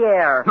pollute the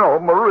air. No,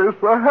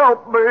 Marissa,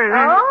 help me.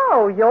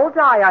 Oh, you'll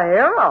die a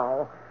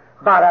hero.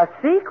 But a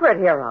secret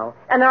hero.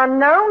 An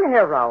unknown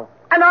hero.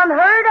 An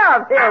unheard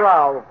of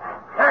hero.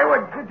 Hey,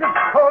 would you just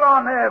hold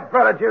on there,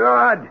 Brother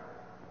Gerard?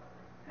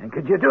 And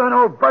could you do an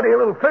old buddy a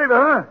little favor,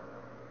 huh?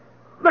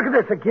 Look at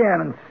this again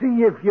and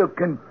see if you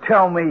can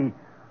tell me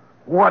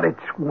what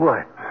it's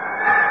worth.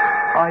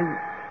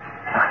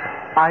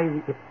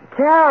 I...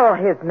 Tell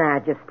His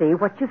Majesty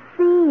what you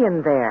see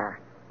in there.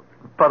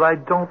 But I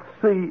don't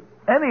see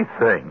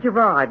anything.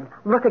 Gerard,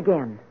 look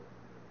again.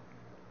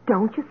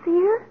 Don't you see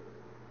her?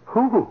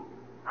 Who?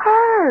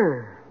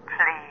 Her.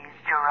 Please,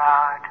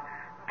 Gerard,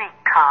 be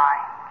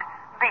kind,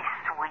 be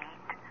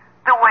sweet,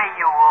 the way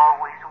you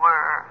always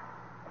were.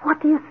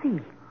 What do you see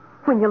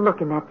when you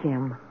look in that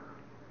gem?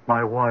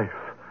 My wife,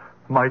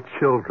 my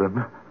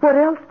children, What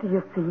else do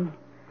you see?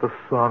 the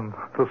sun,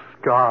 the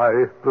sky,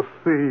 the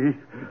sea.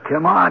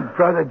 Come on,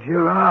 Brother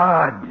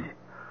Gerard.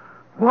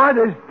 What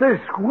is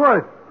this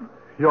worth?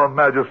 Your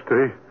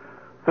Majesty,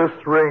 this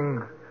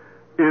ring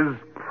is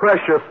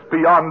precious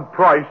beyond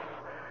price.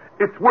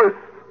 It's worth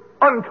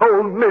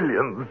untold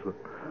millions.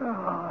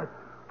 Oh,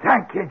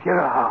 thank you,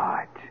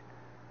 Gerard.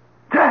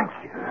 Thank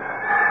you.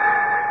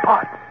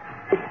 But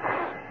it's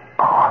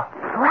a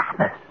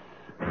Frammis.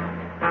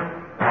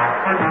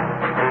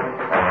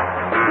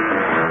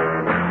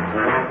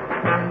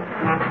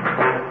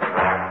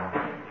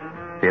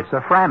 It's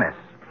a Frammis.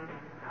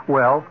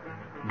 Well,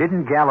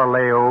 didn't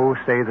Galileo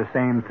say the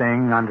same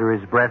thing under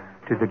his breath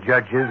to the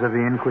judges of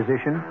the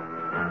Inquisition?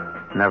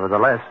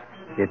 Nevertheless,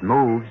 it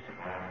moves.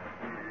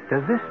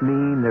 Does this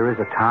mean there is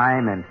a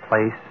time and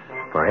place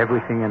for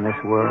everything in this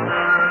world?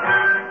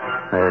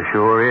 There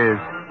sure is.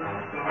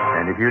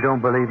 And if you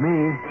don't believe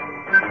me,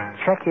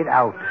 check it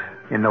out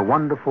in the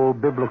wonderful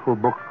biblical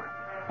book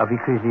of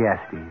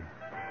Ecclesiastes.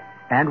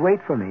 And wait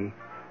for me.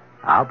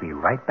 I'll be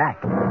right back.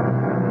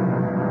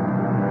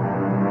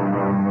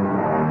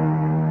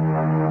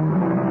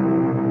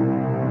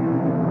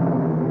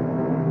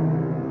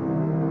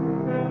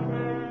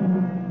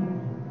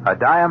 A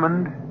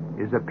diamond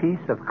is a piece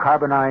of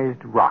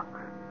carbonized rock,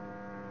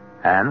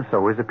 and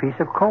so is a piece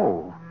of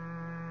coal.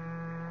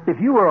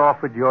 If you were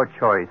offered your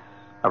choice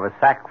of a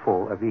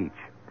sackful of each,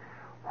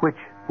 which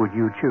would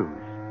you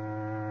choose?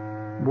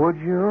 Would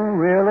you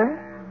really?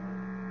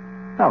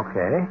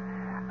 Okay.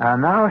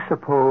 Now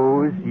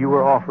suppose you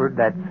were offered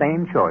that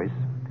same choice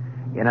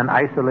in an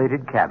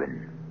isolated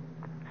cabin,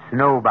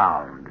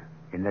 snowbound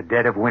in the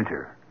dead of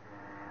winter,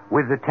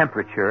 with the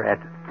temperature at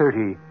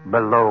 30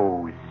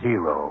 below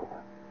zero.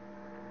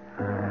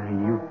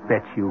 You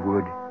bet you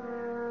would.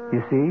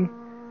 You see,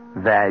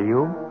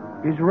 value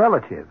is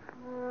relative.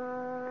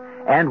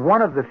 And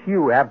one of the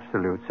few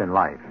absolutes in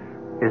life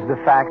is the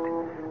fact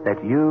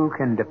that you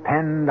can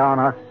depend on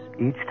us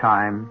each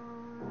time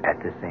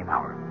at the same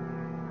hour.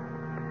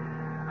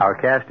 Our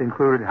cast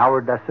included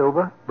Howard Da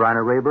Silva,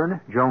 Bryna Rayburn,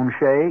 Joan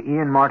Shea,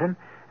 Ian Martin,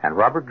 and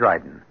Robert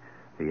Dryden.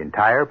 The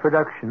entire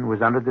production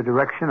was under the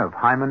direction of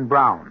Hyman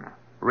Brown.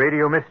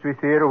 Radio Mystery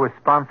Theater was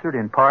sponsored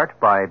in part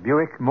by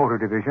Buick Motor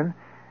Division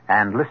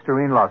and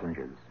Listerine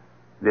Lozenges.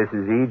 This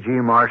is E.G.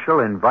 Marshall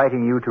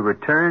inviting you to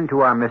return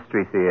to our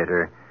Mystery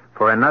Theater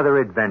for another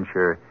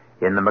adventure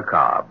in the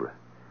macabre.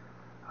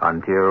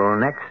 Until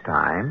next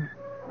time,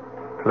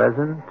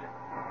 pleasant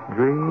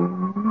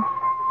dreams.